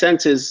 And my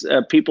sense is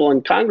people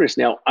in Congress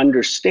now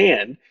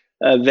understand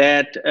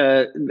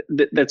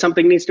that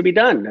something needs to be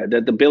done.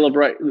 That the Bill of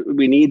Rights,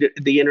 we need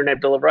the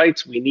Internet Bill of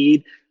Rights. We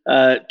need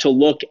to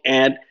look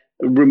at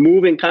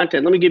removing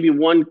content. Let me give you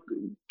one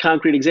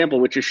concrete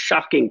example, which is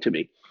shocking to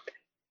me.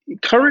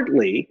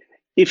 Currently,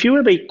 if you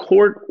have a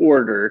court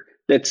order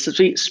that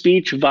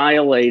speech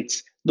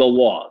violates the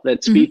law,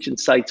 that speech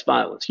incites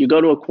violence, you go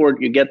to a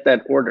court, you get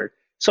that order.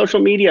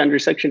 Social media under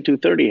Section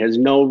 230 has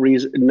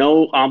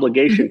no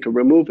obligation to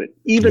remove it,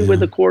 even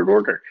with a court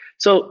order.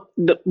 So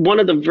one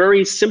of the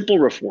very simple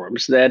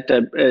reforms that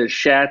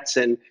Schatz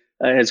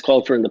has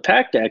called for in the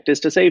PACT Act is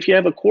to say if you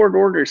have a court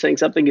order saying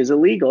something is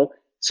illegal,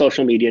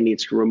 social media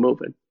needs to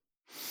remove it.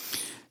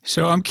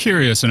 So I'm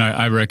curious, and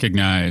I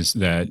recognize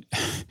that,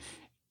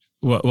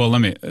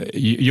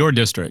 your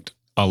district,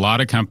 a lot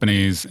of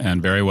companies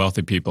and very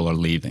wealthy people are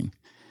leaving.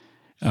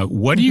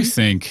 What do you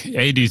think?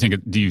 A, do you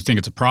think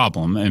it's a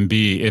problem? And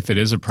B, if it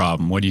is a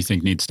problem, what do you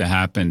think needs to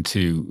happen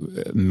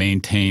to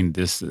maintain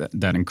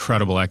that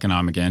incredible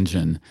economic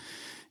engine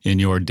in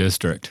your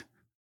district?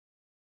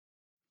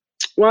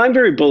 Well, I'm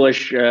very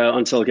bullish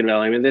on Silicon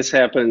Valley. I mean, this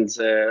happens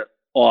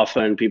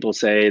often. People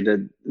say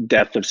the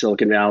death of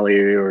Silicon Valley,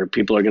 or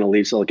people are going to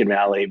leave Silicon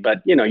Valley.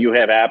 But, you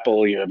have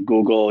Apple, you have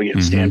Google, you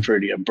have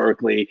Stanford, you have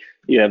Berkeley,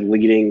 you have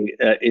leading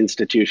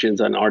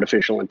institutions on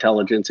artificial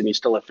intelligence, and you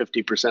still have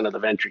 50% of the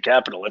venture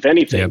capital. If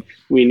anything,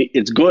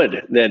 it's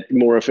good that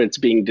more of it's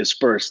being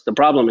dispersed. The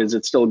problem is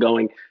it's still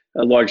going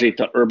largely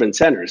to urban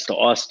centers, to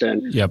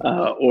Austin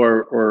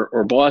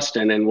or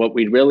Boston. And what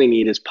we really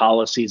need is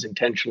policies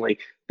intentionally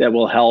that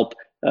will help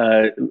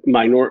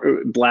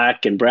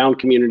Black and brown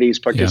communities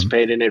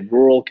participate in it,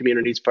 rural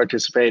communities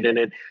participate in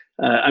it.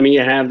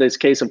 You have this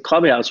case of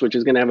Clubhouse, which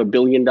is going to have $1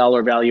 billion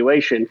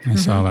valuation, I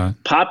saw that,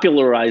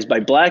 popularized by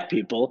Black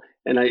people.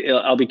 And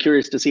I'll be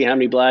curious to see how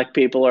many Black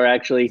people are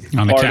actually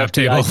on the cap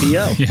table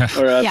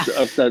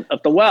IPO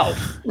of the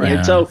wealth, right?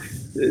 Yeah.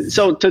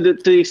 So to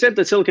the extent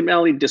that Silicon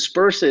Valley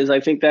disperses, I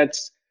think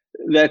that's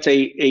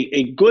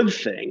a good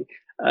thing.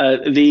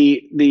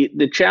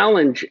 The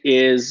challenge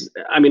is,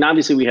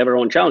 obviously we have our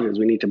own challenges.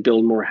 We need to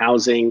build more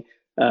housing.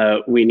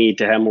 We need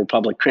to have more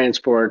public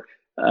transport.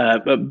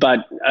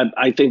 But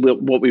I think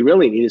what we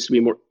really need is to be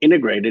more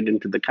integrated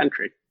into the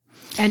country.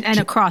 And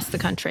across the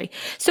country.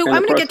 So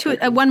I'm going to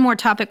get to one more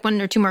topic, one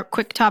or two more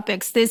quick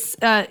topics. This,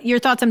 your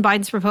thoughts on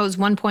Biden's proposed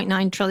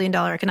 $1.9 trillion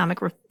economic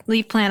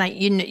relief plan.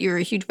 You're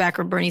a huge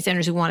backer of Bernie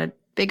Sanders, who wanted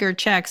bigger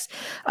checks.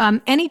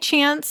 Any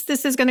chance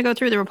this is going to go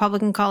through, the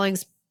Republican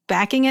colleagues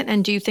backing it?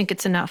 And do you think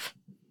it's enough?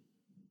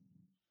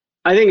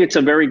 I think it's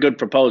a very good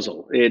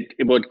proposal. It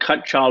would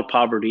cut child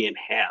poverty in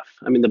half.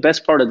 I mean, the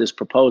best part of this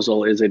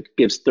proposal is it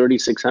gives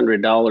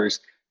 $3,600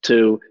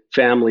 to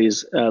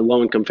families,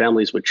 low-income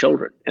families with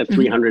children, at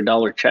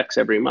 $300 checks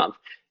every month.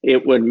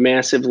 It would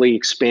massively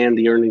expand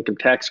the earned income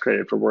tax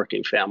credit for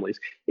working families.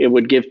 It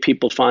would give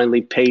people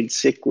finally paid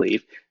sick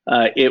leave.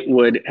 It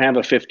would have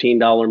a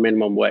 $15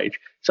 minimum wage.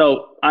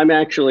 So I'm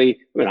actually,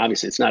 I mean,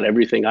 obviously it's not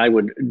everything I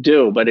would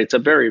do, but it's a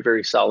very,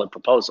 very solid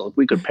proposal. If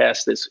we could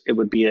pass this, it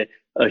would be a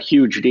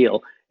huge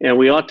deal. And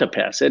we ought to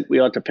pass it. We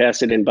ought to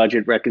pass it in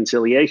budget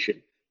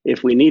reconciliation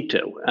if we need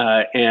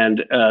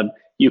to.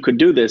 You could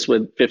do this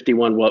with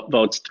 51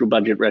 votes through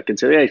budget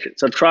reconciliation.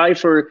 So try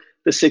for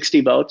the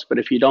 60 votes, but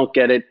if you don't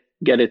get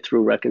it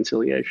through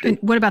reconciliation. And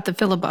what about the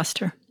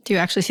filibuster? Do you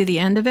actually see the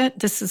end of it?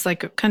 This is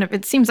like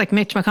it seems like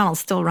Mitch McConnell's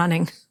still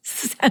running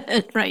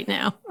Senate right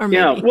now. Or maybe.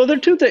 Yeah, well, there are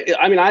two things.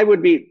 I mean, I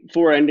would be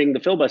for ending the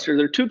filibuster.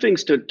 There are two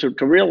things to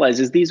realize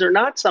is these are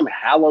not some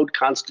hallowed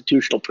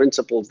constitutional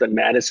principles that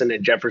Madison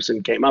and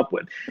Jefferson came up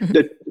with.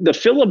 The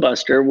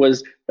filibuster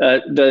was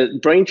the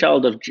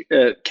brainchild of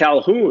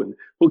Calhoun,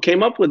 who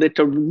came up with it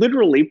to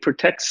literally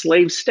protect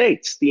slave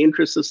states, the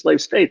interests of slave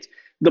states.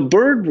 The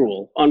Byrd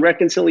Rule on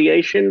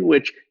reconciliation,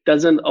 which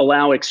doesn't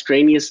allow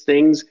extraneous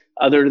things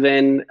other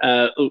than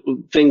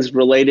things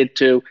related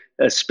to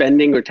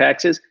spending or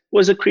taxes,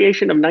 was a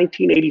creation of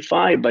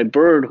 1985 by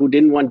Byrd, who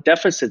didn't want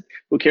deficit,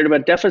 who cared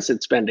about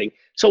deficit spending.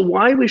 So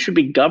why we should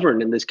be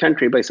governed in this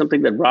country by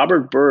something that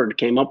Robert Byrd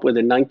came up with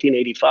in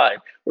 1985,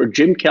 or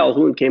Jim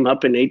Calhoun came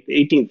up in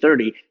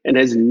 1830, and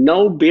has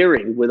no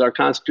bearing with our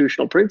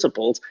constitutional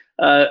principles,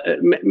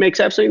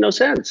 makes absolutely no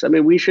sense. I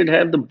mean, we should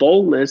have the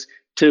boldness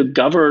to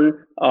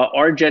govern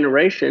our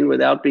generation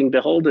without being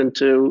beholden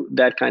to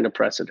that kind of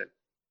precedent.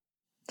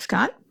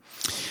 Scott?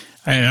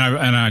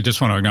 And I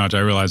just want to acknowledge, I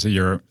realize that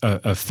you're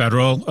a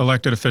federal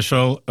elected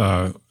official,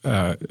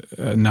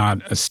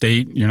 not a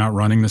state. You're not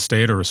running the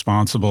state or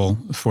responsible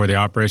for the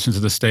operations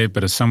of the state.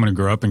 But as someone who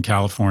grew up in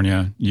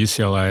California,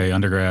 UCLA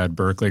undergrad,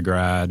 Berkeley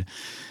grad,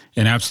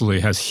 and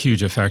absolutely has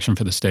huge affection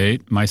for the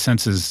state, my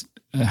sense is,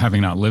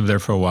 having not lived there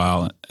for a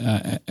while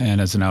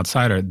and as an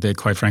outsider, that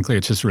quite frankly,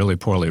 it's just really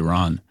poorly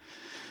run.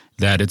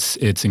 That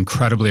it's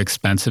incredibly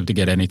expensive to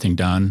get anything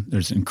done.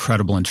 There's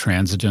incredible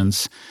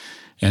intransigence,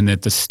 and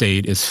that the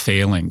state is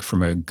failing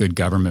from a good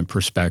government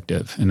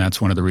perspective. And that's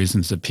one of the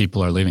reasons that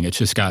people are leaving. It's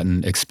just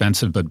gotten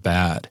expensive but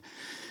bad.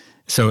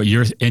 So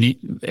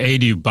A,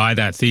 do you buy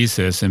that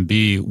thesis? And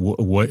B,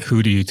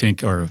 who do you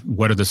think, or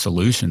what are the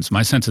solutions?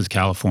 My sense is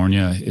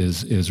California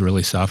is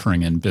really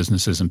suffering, and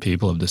businesses and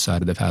people have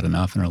decided they've had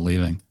enough and are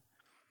leaving.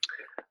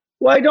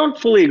 Well, I don't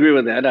fully agree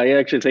with that. I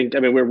actually think,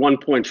 we're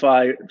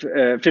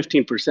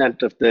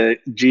 15% of the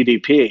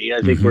GDP.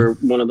 I think we're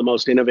one of the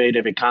most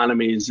innovative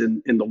economies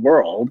in the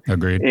world.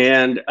 Agreed.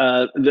 And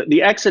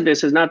the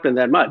exodus has not been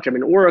that much. I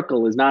mean,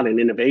 Oracle is not an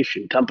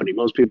innovation company.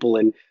 Most people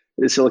in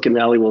the Silicon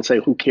Valley will say,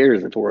 who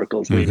cares if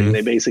Oracle's leaving?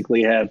 They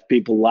basically have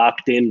people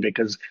locked in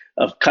because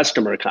of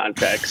customer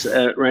contracts,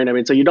 right? I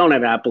mean, so you don't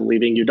have Apple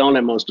leaving, you don't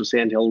have most of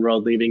Sand Hill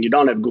Road leaving, you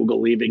don't have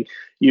Google leaving,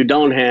 you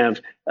don't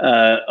have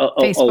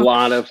a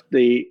lot of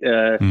the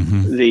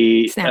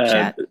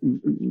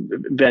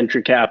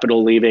venture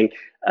capital leaving,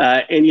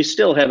 and you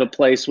still have a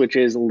place which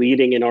is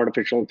leading in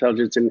artificial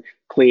intelligence and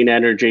clean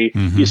energy.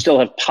 You still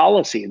have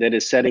policy that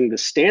is setting the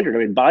standard. I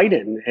mean,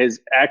 Biden is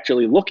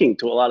actually looking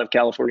to a lot of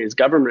California's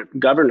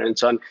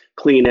governance on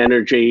clean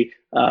energy,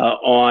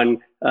 on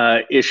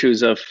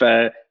issues of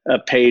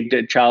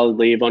paid child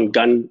leave, on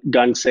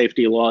gun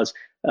safety laws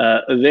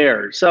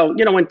there. So,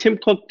 when Tim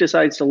Cook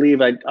decides to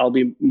leave, I'll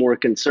be more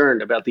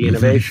concerned about the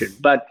innovation.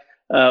 But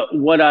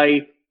what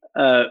I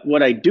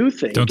do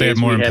think, don't they have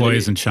more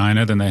employees in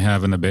China than they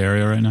have in the Bay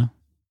Area right now?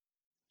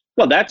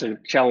 Well, that's a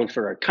challenge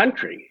for our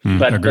country.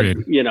 But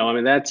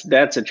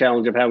that's a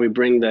challenge of how we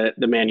bring the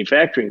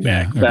manufacturing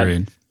back.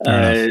 Agreed.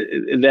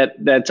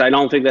 That's I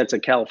don't think that's a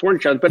California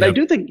challenge. But I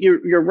do think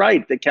you're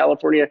right that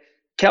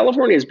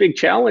California's big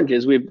challenge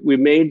is we've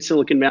made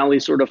Silicon Valley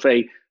sort of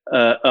a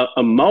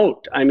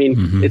moat. I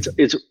mean,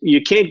 it's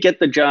you can't get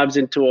the jobs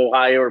into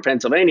Ohio or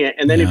Pennsylvania,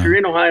 and then if you're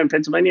in Ohio and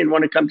Pennsylvania and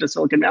want to come to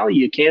Silicon Valley,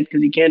 you can't,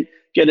 because you can't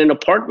get an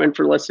apartment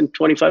for less than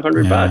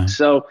 $2,500.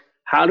 So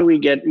how do we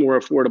get more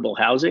affordable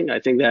housing? I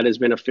think that has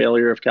been a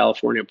failure of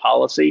California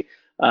policy.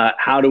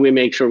 How do we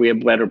make sure we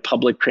have better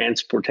public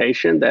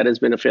transportation? That has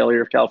been a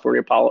failure of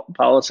California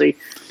policy.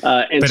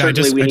 But I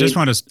just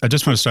want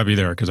to stop you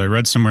there, because I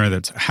read somewhere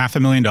that's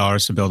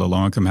 $500,000 to build a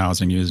low-income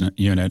housing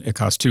unit. It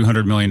costs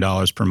 $200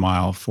 million per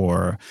mile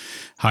for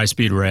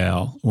high-speed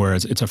rail,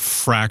 whereas it's a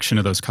fraction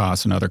of those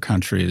costs in other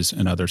countries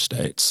and other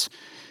states.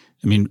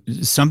 I mean,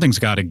 something's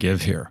got to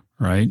give here,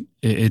 right?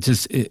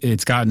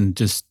 It's gotten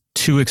just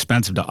too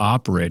expensive to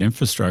operate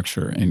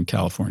infrastructure in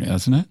California,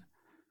 hasn't it?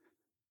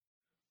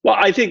 Well,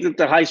 I think that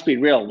the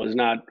high-speed rail was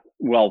not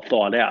well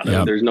thought out.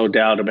 Yep. There's no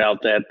doubt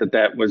about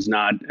that was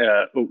not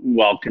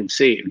well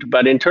conceived.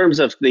 But in terms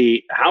of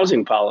the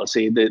housing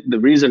policy, the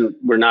reason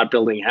we're not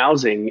building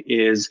housing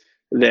is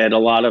that a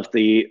lot of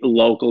the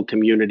local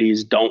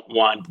communities don't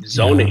want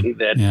zoning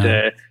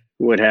that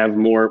would have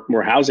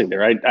more housing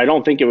there. I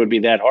don't think it would be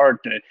that hard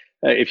to,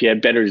 if you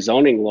had better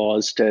zoning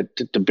laws to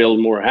build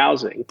more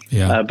housing.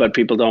 Yeah. But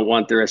people don't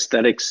want their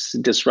aesthetics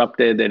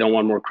disrupted. They don't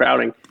want more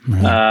crowding.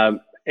 Right.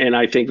 And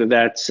I think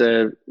that's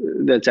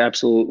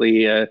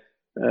absolutely a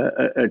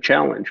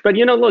challenge. But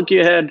look,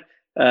 you had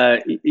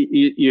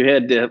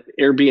the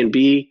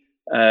Airbnb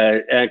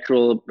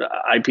actual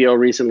IPO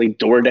recently,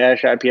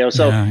 DoorDash IPO.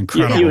 So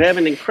you have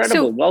an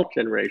incredible wealth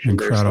generation.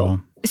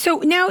 Incredible. So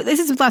now this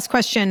is the last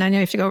question. I know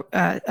you have to go,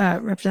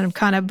 Representative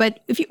Khanna,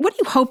 but what are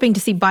you hoping to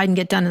see Biden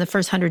get done in the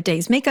first 100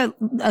 days? Make a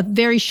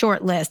very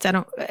short list. You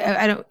don't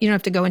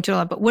have to go into a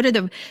lot, but what are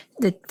the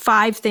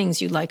 5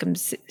 things you'd like him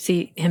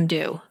see him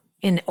do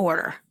in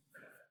order?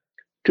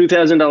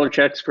 $2,000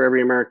 checks for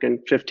every American,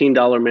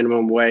 $15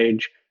 minimum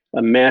wage,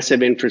 a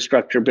massive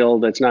infrastructure bill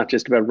that's not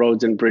just about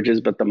roads and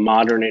bridges, but the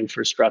modern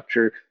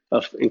infrastructure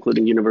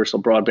including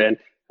universal broadband,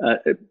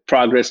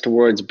 progress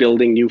towards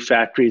building new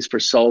factories for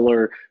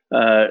solar,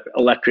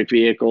 electric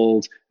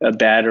vehicles,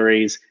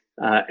 batteries,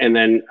 and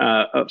then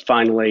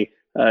finally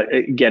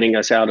getting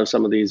us out of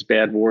some of these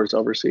bad wars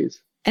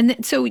overseas.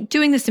 And so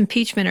doing this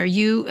impeachment,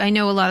 I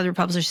know a lot of the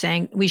Republicans are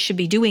saying we should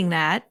be doing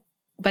that,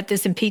 but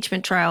this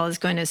impeachment trial is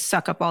going to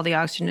suck up all the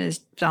oxygen as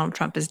Donald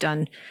Trump has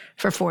done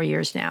for 4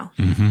 years now.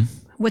 Mm-hmm.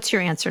 What's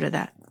your answer to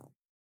that?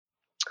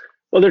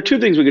 Well, there are 2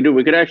 things we could do.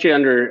 We could actually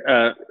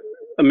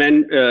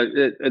amend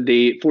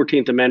the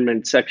 14th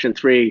Amendment, Section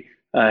 3,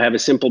 have a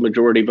simple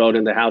majority vote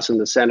in the House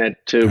and the Senate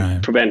to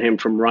prevent him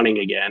from running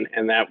again.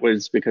 And that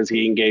was because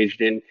he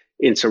engaged in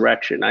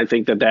insurrection. I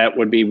think that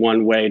would be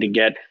one way to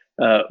get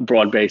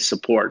broad-based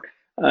support.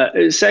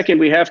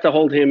 Second, we have to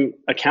hold him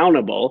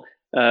accountable,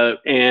 but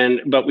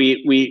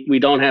we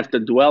don't have to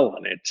dwell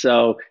on it.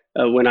 So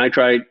when I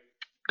try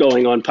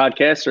going on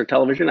podcasts or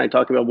television, I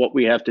talk about what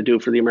we have to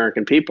do for the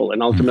American people.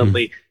 And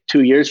ultimately,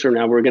 2 years from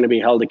now, we're going to be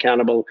held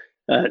accountable,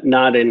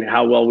 not in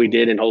how well we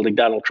did in holding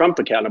Donald Trump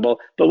accountable,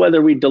 but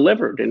whether we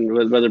delivered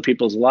and whether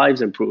people's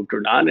lives improved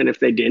or not. And if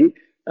they didn't,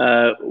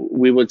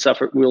 we'll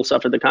suffer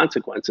the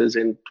consequences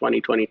in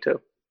 2022.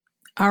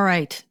 All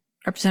right.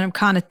 Representative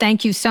Khanna,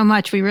 thank you so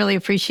much. We really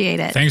appreciate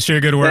it. Thanks for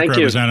your good work,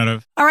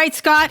 Representative. All right,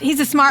 Scott, he's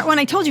a smart one.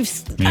 I told you,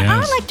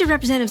 unelected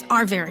representatives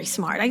are very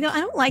smart. I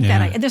don't like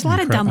that. There's a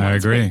lot of dumb ones. I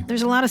agree.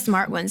 There's a lot of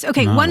smart ones.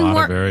 Okay, one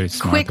more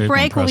quick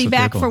break. We'll be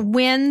back for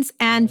wins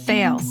and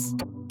fails.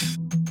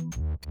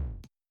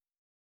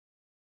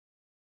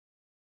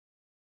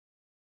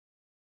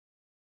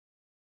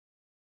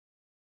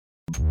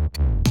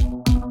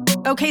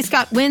 Okay,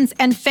 Scott, wins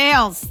and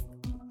fails.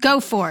 Go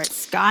for it,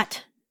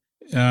 Scott.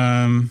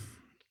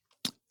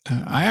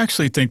 I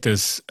actually think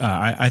this.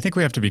 I think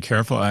we have to be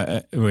careful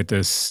with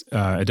this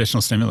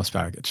additional stimulus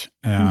package,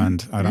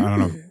 and I don't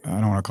know.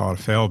 I don't want to call it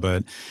a fail,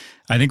 but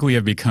I think we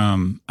have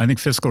become. I think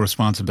fiscal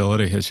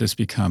responsibility has just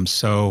become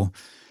such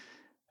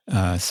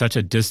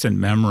a distant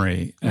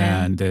memory,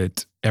 and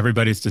that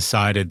everybody's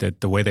decided that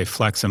the way they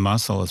flex a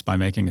muscle is by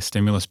making a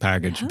stimulus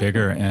package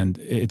bigger. And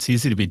it's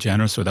easy to be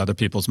generous with other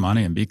people's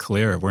money and be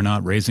clear. We're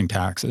not raising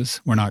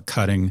taxes. We're not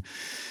cutting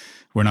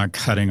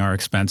our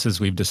expenses.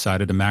 We've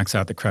decided to max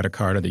out the credit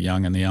card of the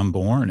young and the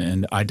unborn.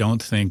 And I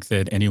don't think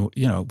that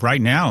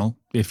right now,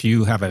 if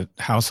you have a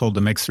household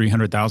that makes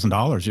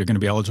 $300,000, you're going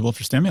to be eligible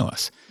for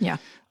stimulus. Yeah.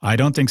 I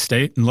don't think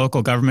state and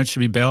local government should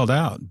be bailed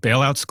out.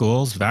 Bail out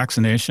schools,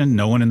 vaccination.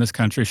 No one in this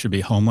country should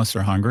be homeless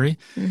or hungry.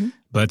 Mm-hmm.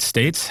 But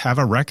states have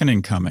a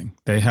reckoning coming.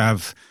 They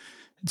have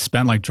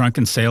spent like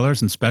drunken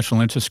sailors, and special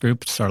interest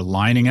groups are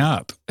lining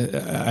up.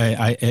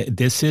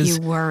 This is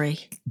you worry.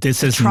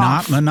 This is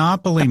not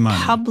monopoly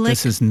money.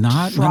 This is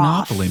not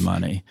monopoly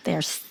money.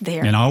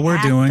 And all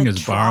we're doing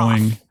is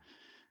borrowing.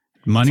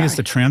 Money is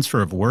the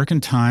transfer of work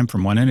and time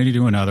from one entity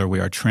to another. We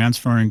are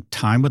transferring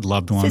time with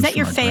loved ones. So is that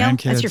your fail?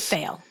 Grandkids. That's your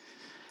fail.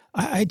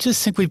 I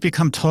just think we've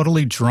become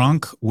totally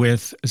drunk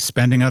with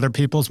spending other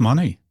people's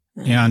money.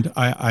 And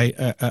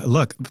I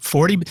look,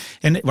 40,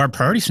 and our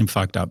priorities seem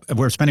fucked up.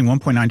 We're spending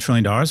 $1.9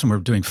 trillion and we're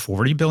doing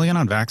 $40 billion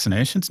on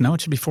vaccinations. No,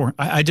 it should be $4.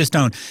 I just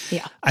don't.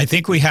 Yeah. I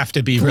think we have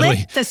to be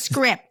Flip the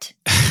script.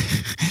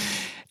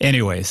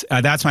 Anyways,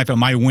 that's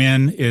my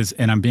win is,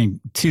 and I'm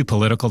being too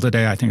political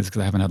today. I think it's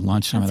because I haven't had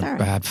lunch. I'm in a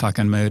bad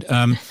fucking mood.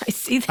 I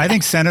see that. I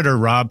think Senator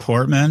Rob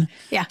Portman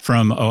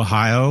from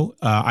Ohio,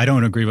 I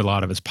don't agree with a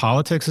lot of his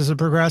politics as a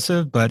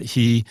progressive, but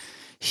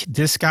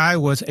this guy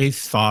was a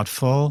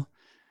thoughtful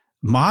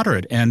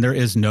moderate, and there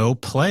is no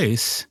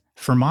place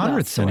for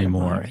moderates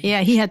anymore.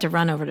 Yeah, he had to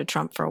run over to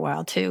Trump for a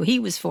while too. He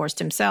was forced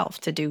himself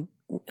to do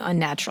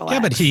unnatural acts. Yeah,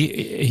 but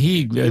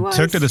he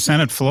took to the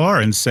Senate floor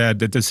and said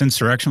that this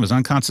insurrection was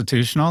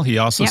unconstitutional. He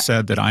also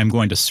said that I'm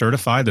going to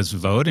certify this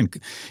vote, and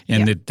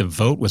that the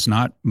vote was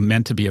not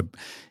meant to be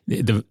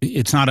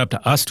it's not up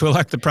to us to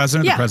elect the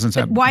president. The president's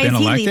been elected. Why is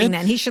he leaving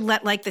then? He should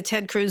let like the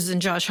Ted Cruz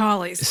and Josh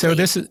Hawleys. So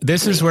this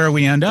is where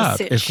we end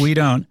up if we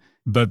don't.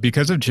 But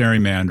because of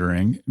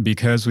gerrymandering,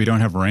 because we don't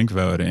have rank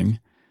voting,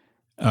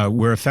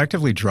 we're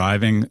effectively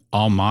driving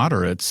all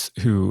moderates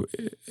who,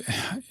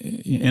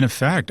 in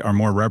effect, are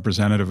more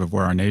representative of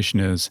where our nation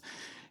is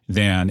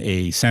than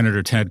a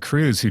Senator Ted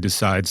Cruz who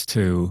decides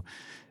to,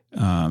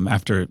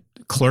 after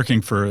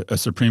clerking for a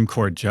Supreme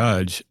Court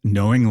judge,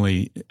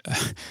 knowingly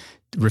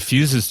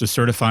refuses to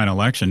certify an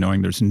election,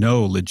 knowing there's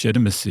no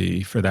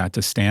legitimacy for that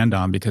to stand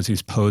on because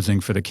he's posing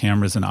for the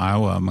cameras in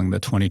Iowa among the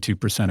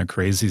 22% of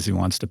crazies he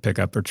wants to pick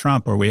up for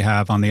Trump. Or we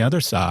have on the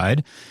other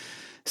side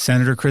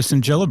Senator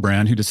Kristen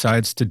Gillibrand, who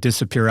decides to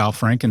disappear Al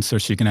Franken so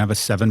she can have a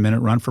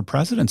 7-minute run for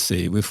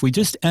presidency. If we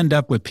just end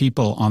up with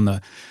people on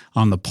the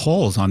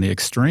polls, on the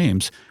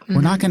extremes,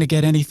 we're not going to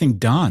get anything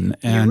done.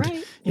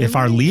 And if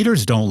our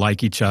leaders don't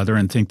like each other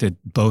and think that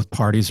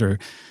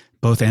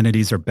both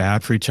entities are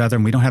bad for each other,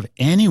 and we don't have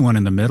anyone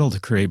in the middle to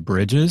create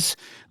bridges,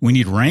 we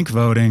need rank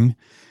voting.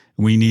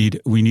 We need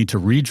to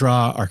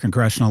redraw our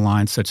congressional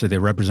lines such that they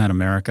represent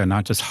America,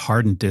 not just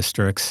hardened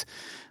districts.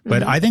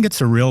 But I think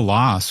it's a real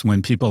loss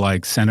when people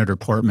like Senator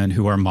Portman,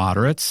 who are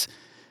moderates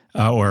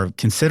or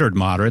considered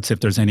moderates,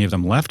 if there's any of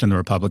them left in the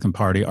Republican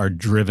Party, are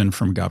driven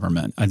from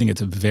government. I think it's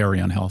very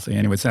unhealthy.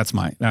 Anyways, that's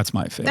my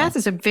fail. That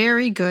is a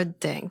very good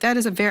thing.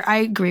 I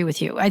agree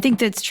with you. I think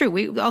that's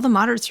true. All the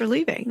moderates are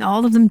leaving.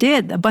 All of them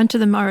did. A bunch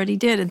of them already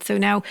did. And so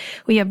now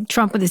we have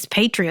Trump with his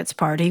Patriots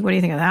Party. What do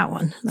you think of that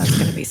one? That's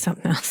going to be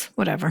something else.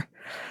 Whatever.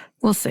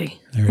 We'll see.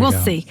 We'll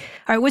see.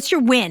 All right. What's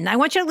your win? I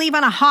want you to leave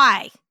on a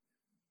high.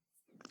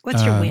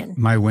 What's your win?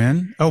 My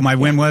win? Oh, my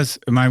win was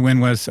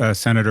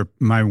Senator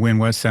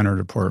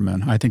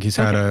Portman. I think he's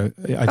had I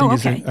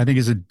think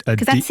he's a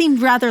because that seemed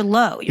rather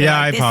low.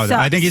 I apologize.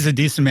 I think he's a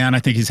decent man. I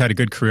think he's had a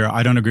good career.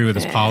 I don't agree with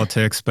his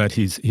politics, but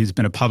he's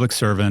been a public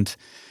servant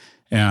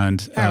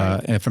and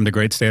from the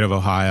great state of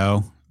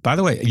Ohio. By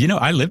the way,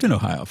 I lived in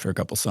Ohio for a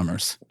couple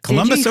summers.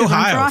 Columbus,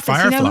 Ohio,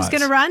 Fireflies. You know who's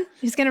going to run?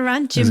 Who's going to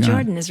run? Jim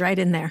Jordan is right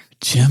in there.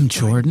 Jim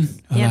Jordan?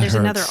 Oh, yeah, there's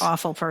another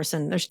awful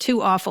person. There's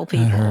 2 awful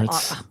people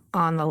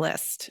on the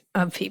list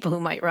of people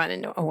who might run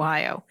in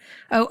Ohio.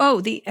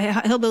 The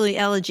hillbilly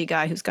elegy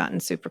guy who's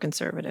gotten super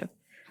conservative.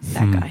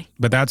 That guy.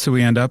 But that's who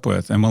we end up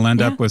with, and we'll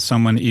end up with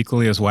someone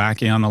equally as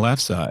wacky on the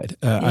left side.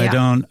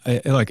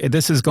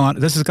 This is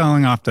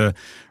going off the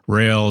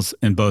rails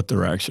in both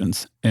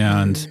directions,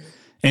 and.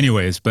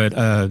 Anyways, but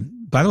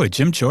by the way,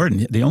 Jim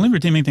Jordan, the only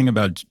redeeming thing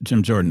about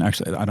Jim Jordan,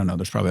 actually, I don't know,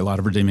 there's probably a lot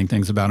of redeeming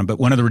things about him, but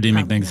one of the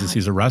redeeming things is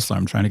he's a wrestler.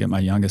 I'm trying to get my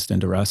youngest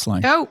into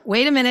wrestling. Oh,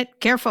 wait a minute.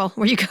 Careful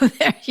where you go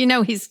there.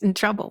 He's in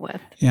trouble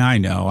with. Yeah, I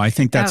know. I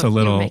think that's a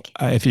little,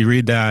 if you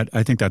read that,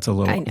 I think that's a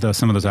little,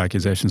 some of those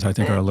accusations I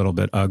think are a little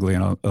bit ugly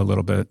and a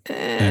little bit,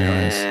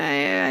 anyways.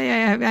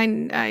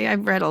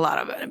 I've read a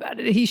lot about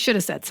it. He should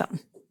have said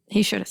something.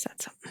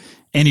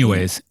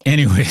 Anyways.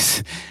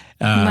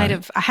 Might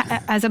have,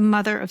 as a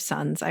mother of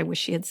sons, I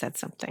wish he had said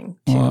something.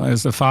 Well,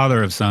 as the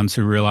father of sons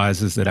who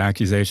realizes that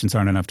accusations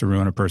aren't enough to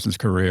ruin a person's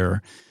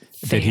career,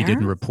 that he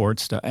didn't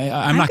report stuff.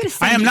 I am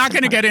not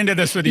going to get into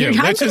this with you.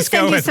 Let's just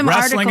go with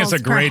wrestling is a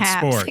great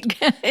sport.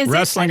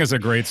 Wrestling is a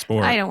great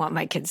sport. I don't want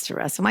my kids to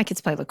wrestle. My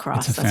kids play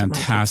lacrosse. It's a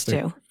fantastic.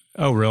 That's what my kids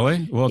do. Oh,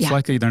 really? Well, it's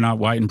likely they're not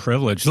white and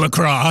privileged.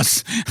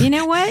 Lacrosse. You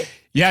know what?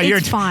 Yeah,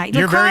 it's fine.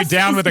 You're very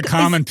down with the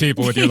common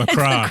people with your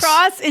lacrosse.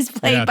 Lacrosse is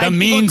played by the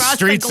mean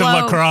streets of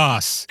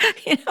lacrosse.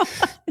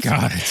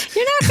 Got it.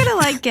 You're not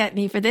going to get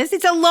me for this.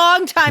 It's a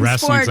long time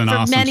sport for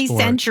many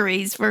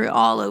centuries, for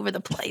all over the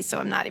place. So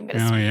I'm not even going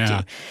to speak to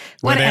you.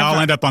 Where they all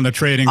end up on the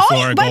trading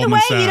floor at Goldman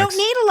Sachs. By the way, you don't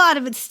need a lot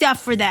of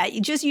stuff for that. You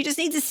just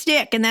need a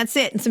stick and that's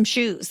it, and some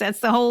shoes.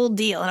 That's the whole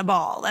deal, and a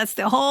ball. That's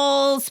the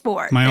whole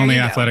sport. My only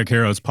athletic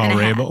hero is Paul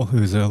Rabel,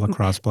 who's a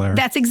lacrosse player.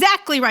 That's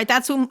exactly right.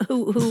 That's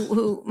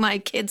who my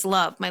kids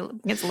love. My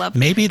kids love.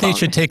 Maybe they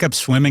should take up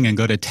swimming and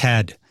go to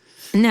TED.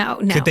 No.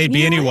 Could they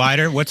be any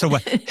wider?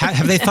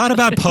 Have they thought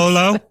about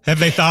polo?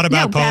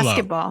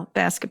 Polo?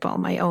 Basketball.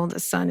 My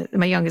youngest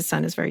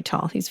son is very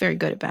tall. He's very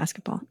good at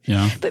basketball.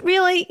 Yeah. But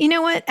really, you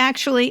know what?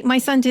 Actually, my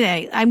son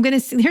today,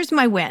 here's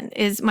my win,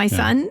 is my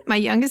son, my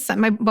youngest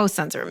son, both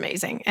sons are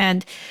amazing.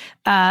 And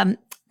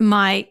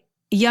my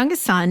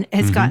youngest son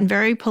has gotten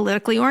very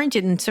politically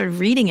oriented and sort of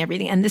reading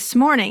everything. And this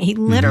morning, he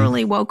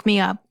literally woke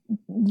me up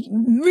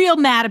real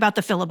mad about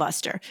the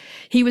filibuster.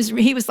 He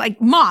was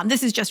like, "Mom,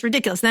 this is just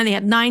ridiculous." And then they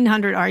had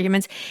 900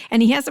 arguments,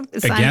 and he has a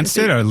against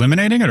it, or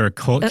eliminating it, or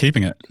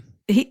keeping it.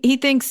 He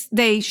thinks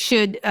they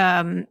should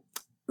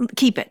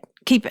keep it.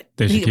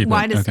 They should keep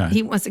it.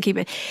 He wants to keep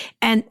it,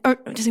 or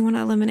does he want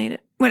to eliminate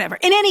it? Whatever.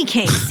 In any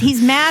case, he's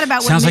mad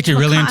about what Sounds like you're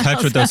really in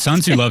touch with those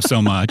sons you love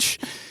so much.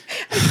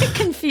 I get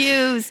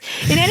confused.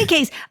 In any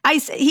case,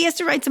 he has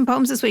to write some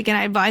poems this week, and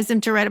I advised him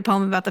to write a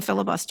poem about the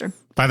filibuster.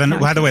 By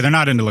the way, they're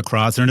not into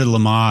lacrosse. They're into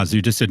Lamaze.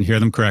 You just didn't hear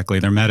them correctly.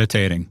 They're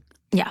meditating.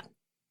 Yeah.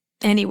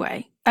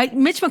 Anyway,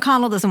 Mitch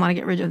McConnell doesn't want to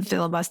get rid of the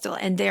filibuster,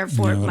 and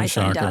therefore my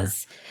son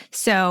does.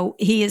 So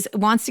he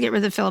wants to get rid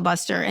of the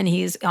filibuster, and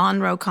he's on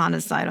Ro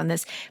Khanna's side on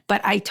this.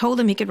 But I told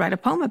him he could write a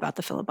poem about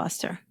the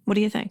filibuster. What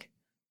do you think?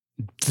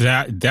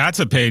 That's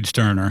a page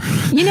turner.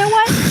 You know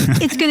what?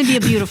 It's going to be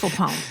a beautiful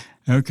poem.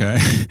 Okay.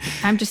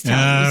 I'm just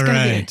telling you. It's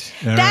going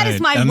to be. That is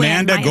my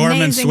Amanda win.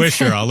 Gorman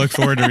Swisher. I'll look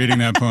forward to reading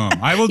that poem.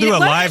 I will do a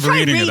live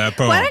reading of that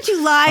poem. Why don't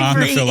you live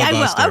read? I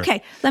will.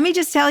 Okay. Let me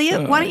just tell you.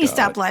 Oh, why don't you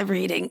stop live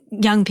reading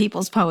young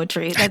people's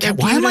poetry?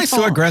 Why am I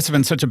so aggressive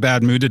and such a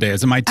bad mood today?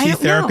 Is it my tea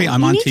therapy?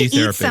 I'm on tea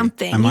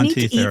therapy. I'm on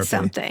tea therapy. You need to eat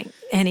something.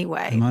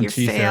 Anyway, your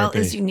fail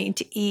is you need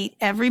to eat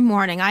every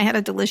morning. I had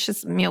a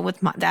delicious meal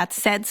with that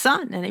said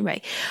son.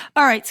 Anyway.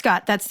 All right,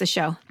 Scott, that's the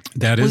show.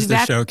 That is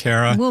the show,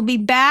 Kara. We'll be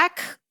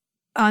back.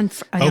 By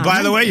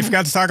the way, you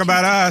forgot to talk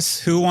about us.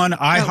 Who won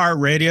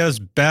iHeartRadio's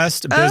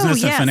Best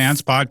Business and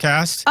Finance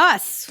podcast?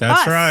 Us.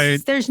 That's right.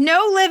 There's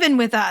no living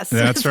with us.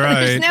 That's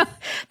right.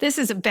 This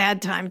is a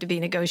bad time to be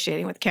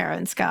negotiating with Kara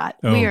and Scott.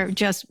 We are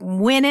just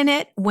winning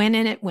it.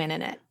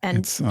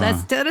 And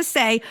let's just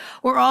say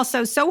we're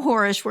also so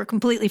whorish, we're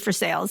completely for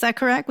sale. Is that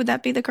correct? Would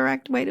that be the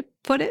correct way to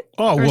put it?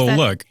 Oh, well,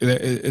 look,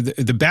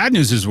 the bad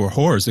news is we're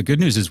whores. The good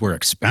news is we're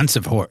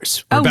expensive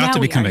whores. We're about to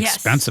become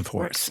expensive whores.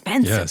 We're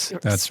expensive. Yes,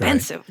 that's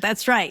expensive. right.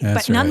 That's right.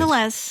 That's but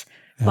nonetheless,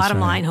 bottom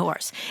line,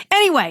 whores.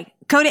 Anyway,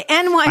 go to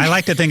NY. I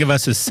like to think of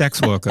us as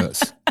sex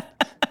workers.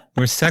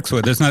 We're sex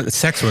workers. There's not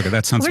sex worker.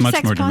 That sounds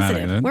much more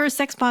dramatic. Isn't it? We're a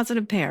sex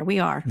positive pair. We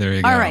are. There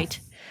you go. All right.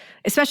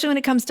 Especially when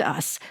it comes to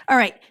us. All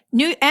right.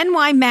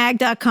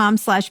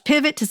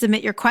 nymag.com/pivot to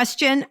submit your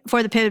question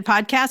for the Pivot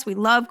podcast. We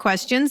love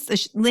questions.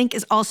 The link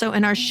is also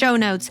in our show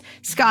notes.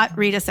 Scott,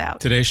 read us out.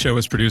 Today's show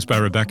was produced by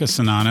Rebecca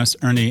Sananas.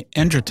 Ernie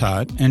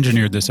Endratot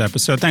engineered this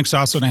episode. Thanks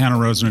also to Hannah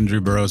Rosen and Drew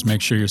Burrows.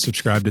 Make sure you're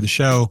subscribed to the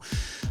show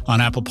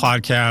on Apple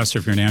Podcasts, or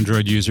if you're an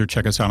Android user,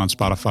 check us out on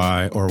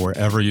Spotify or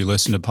wherever you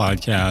listen to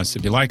podcasts.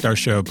 If you liked our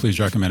show, please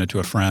recommend it to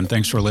a friend.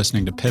 Thanks for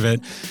listening to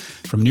Pivot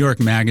from New York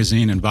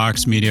Magazine and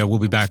Vox Media. We'll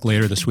be back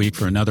later this week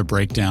for another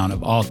breakdown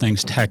of all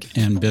things tech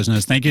in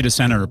business. Thank you to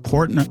Senator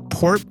Portman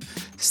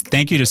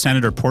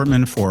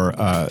for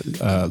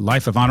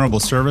Life of Honorable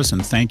Service,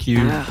 and thank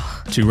you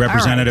to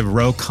Representative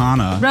Ro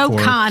Khanna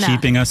for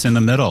keeping us in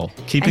the middle,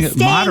 keeping it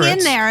moderate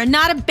in there, and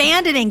not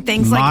abandoning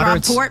things like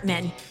Rob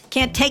Portman.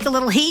 Can't take a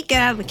little heat, get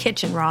out of the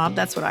kitchen, Rob.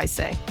 That's what I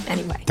say.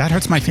 Anyway, that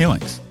hurts my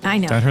feelings. I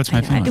know. That hurts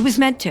my feelings. It was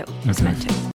meant to. It was meant to.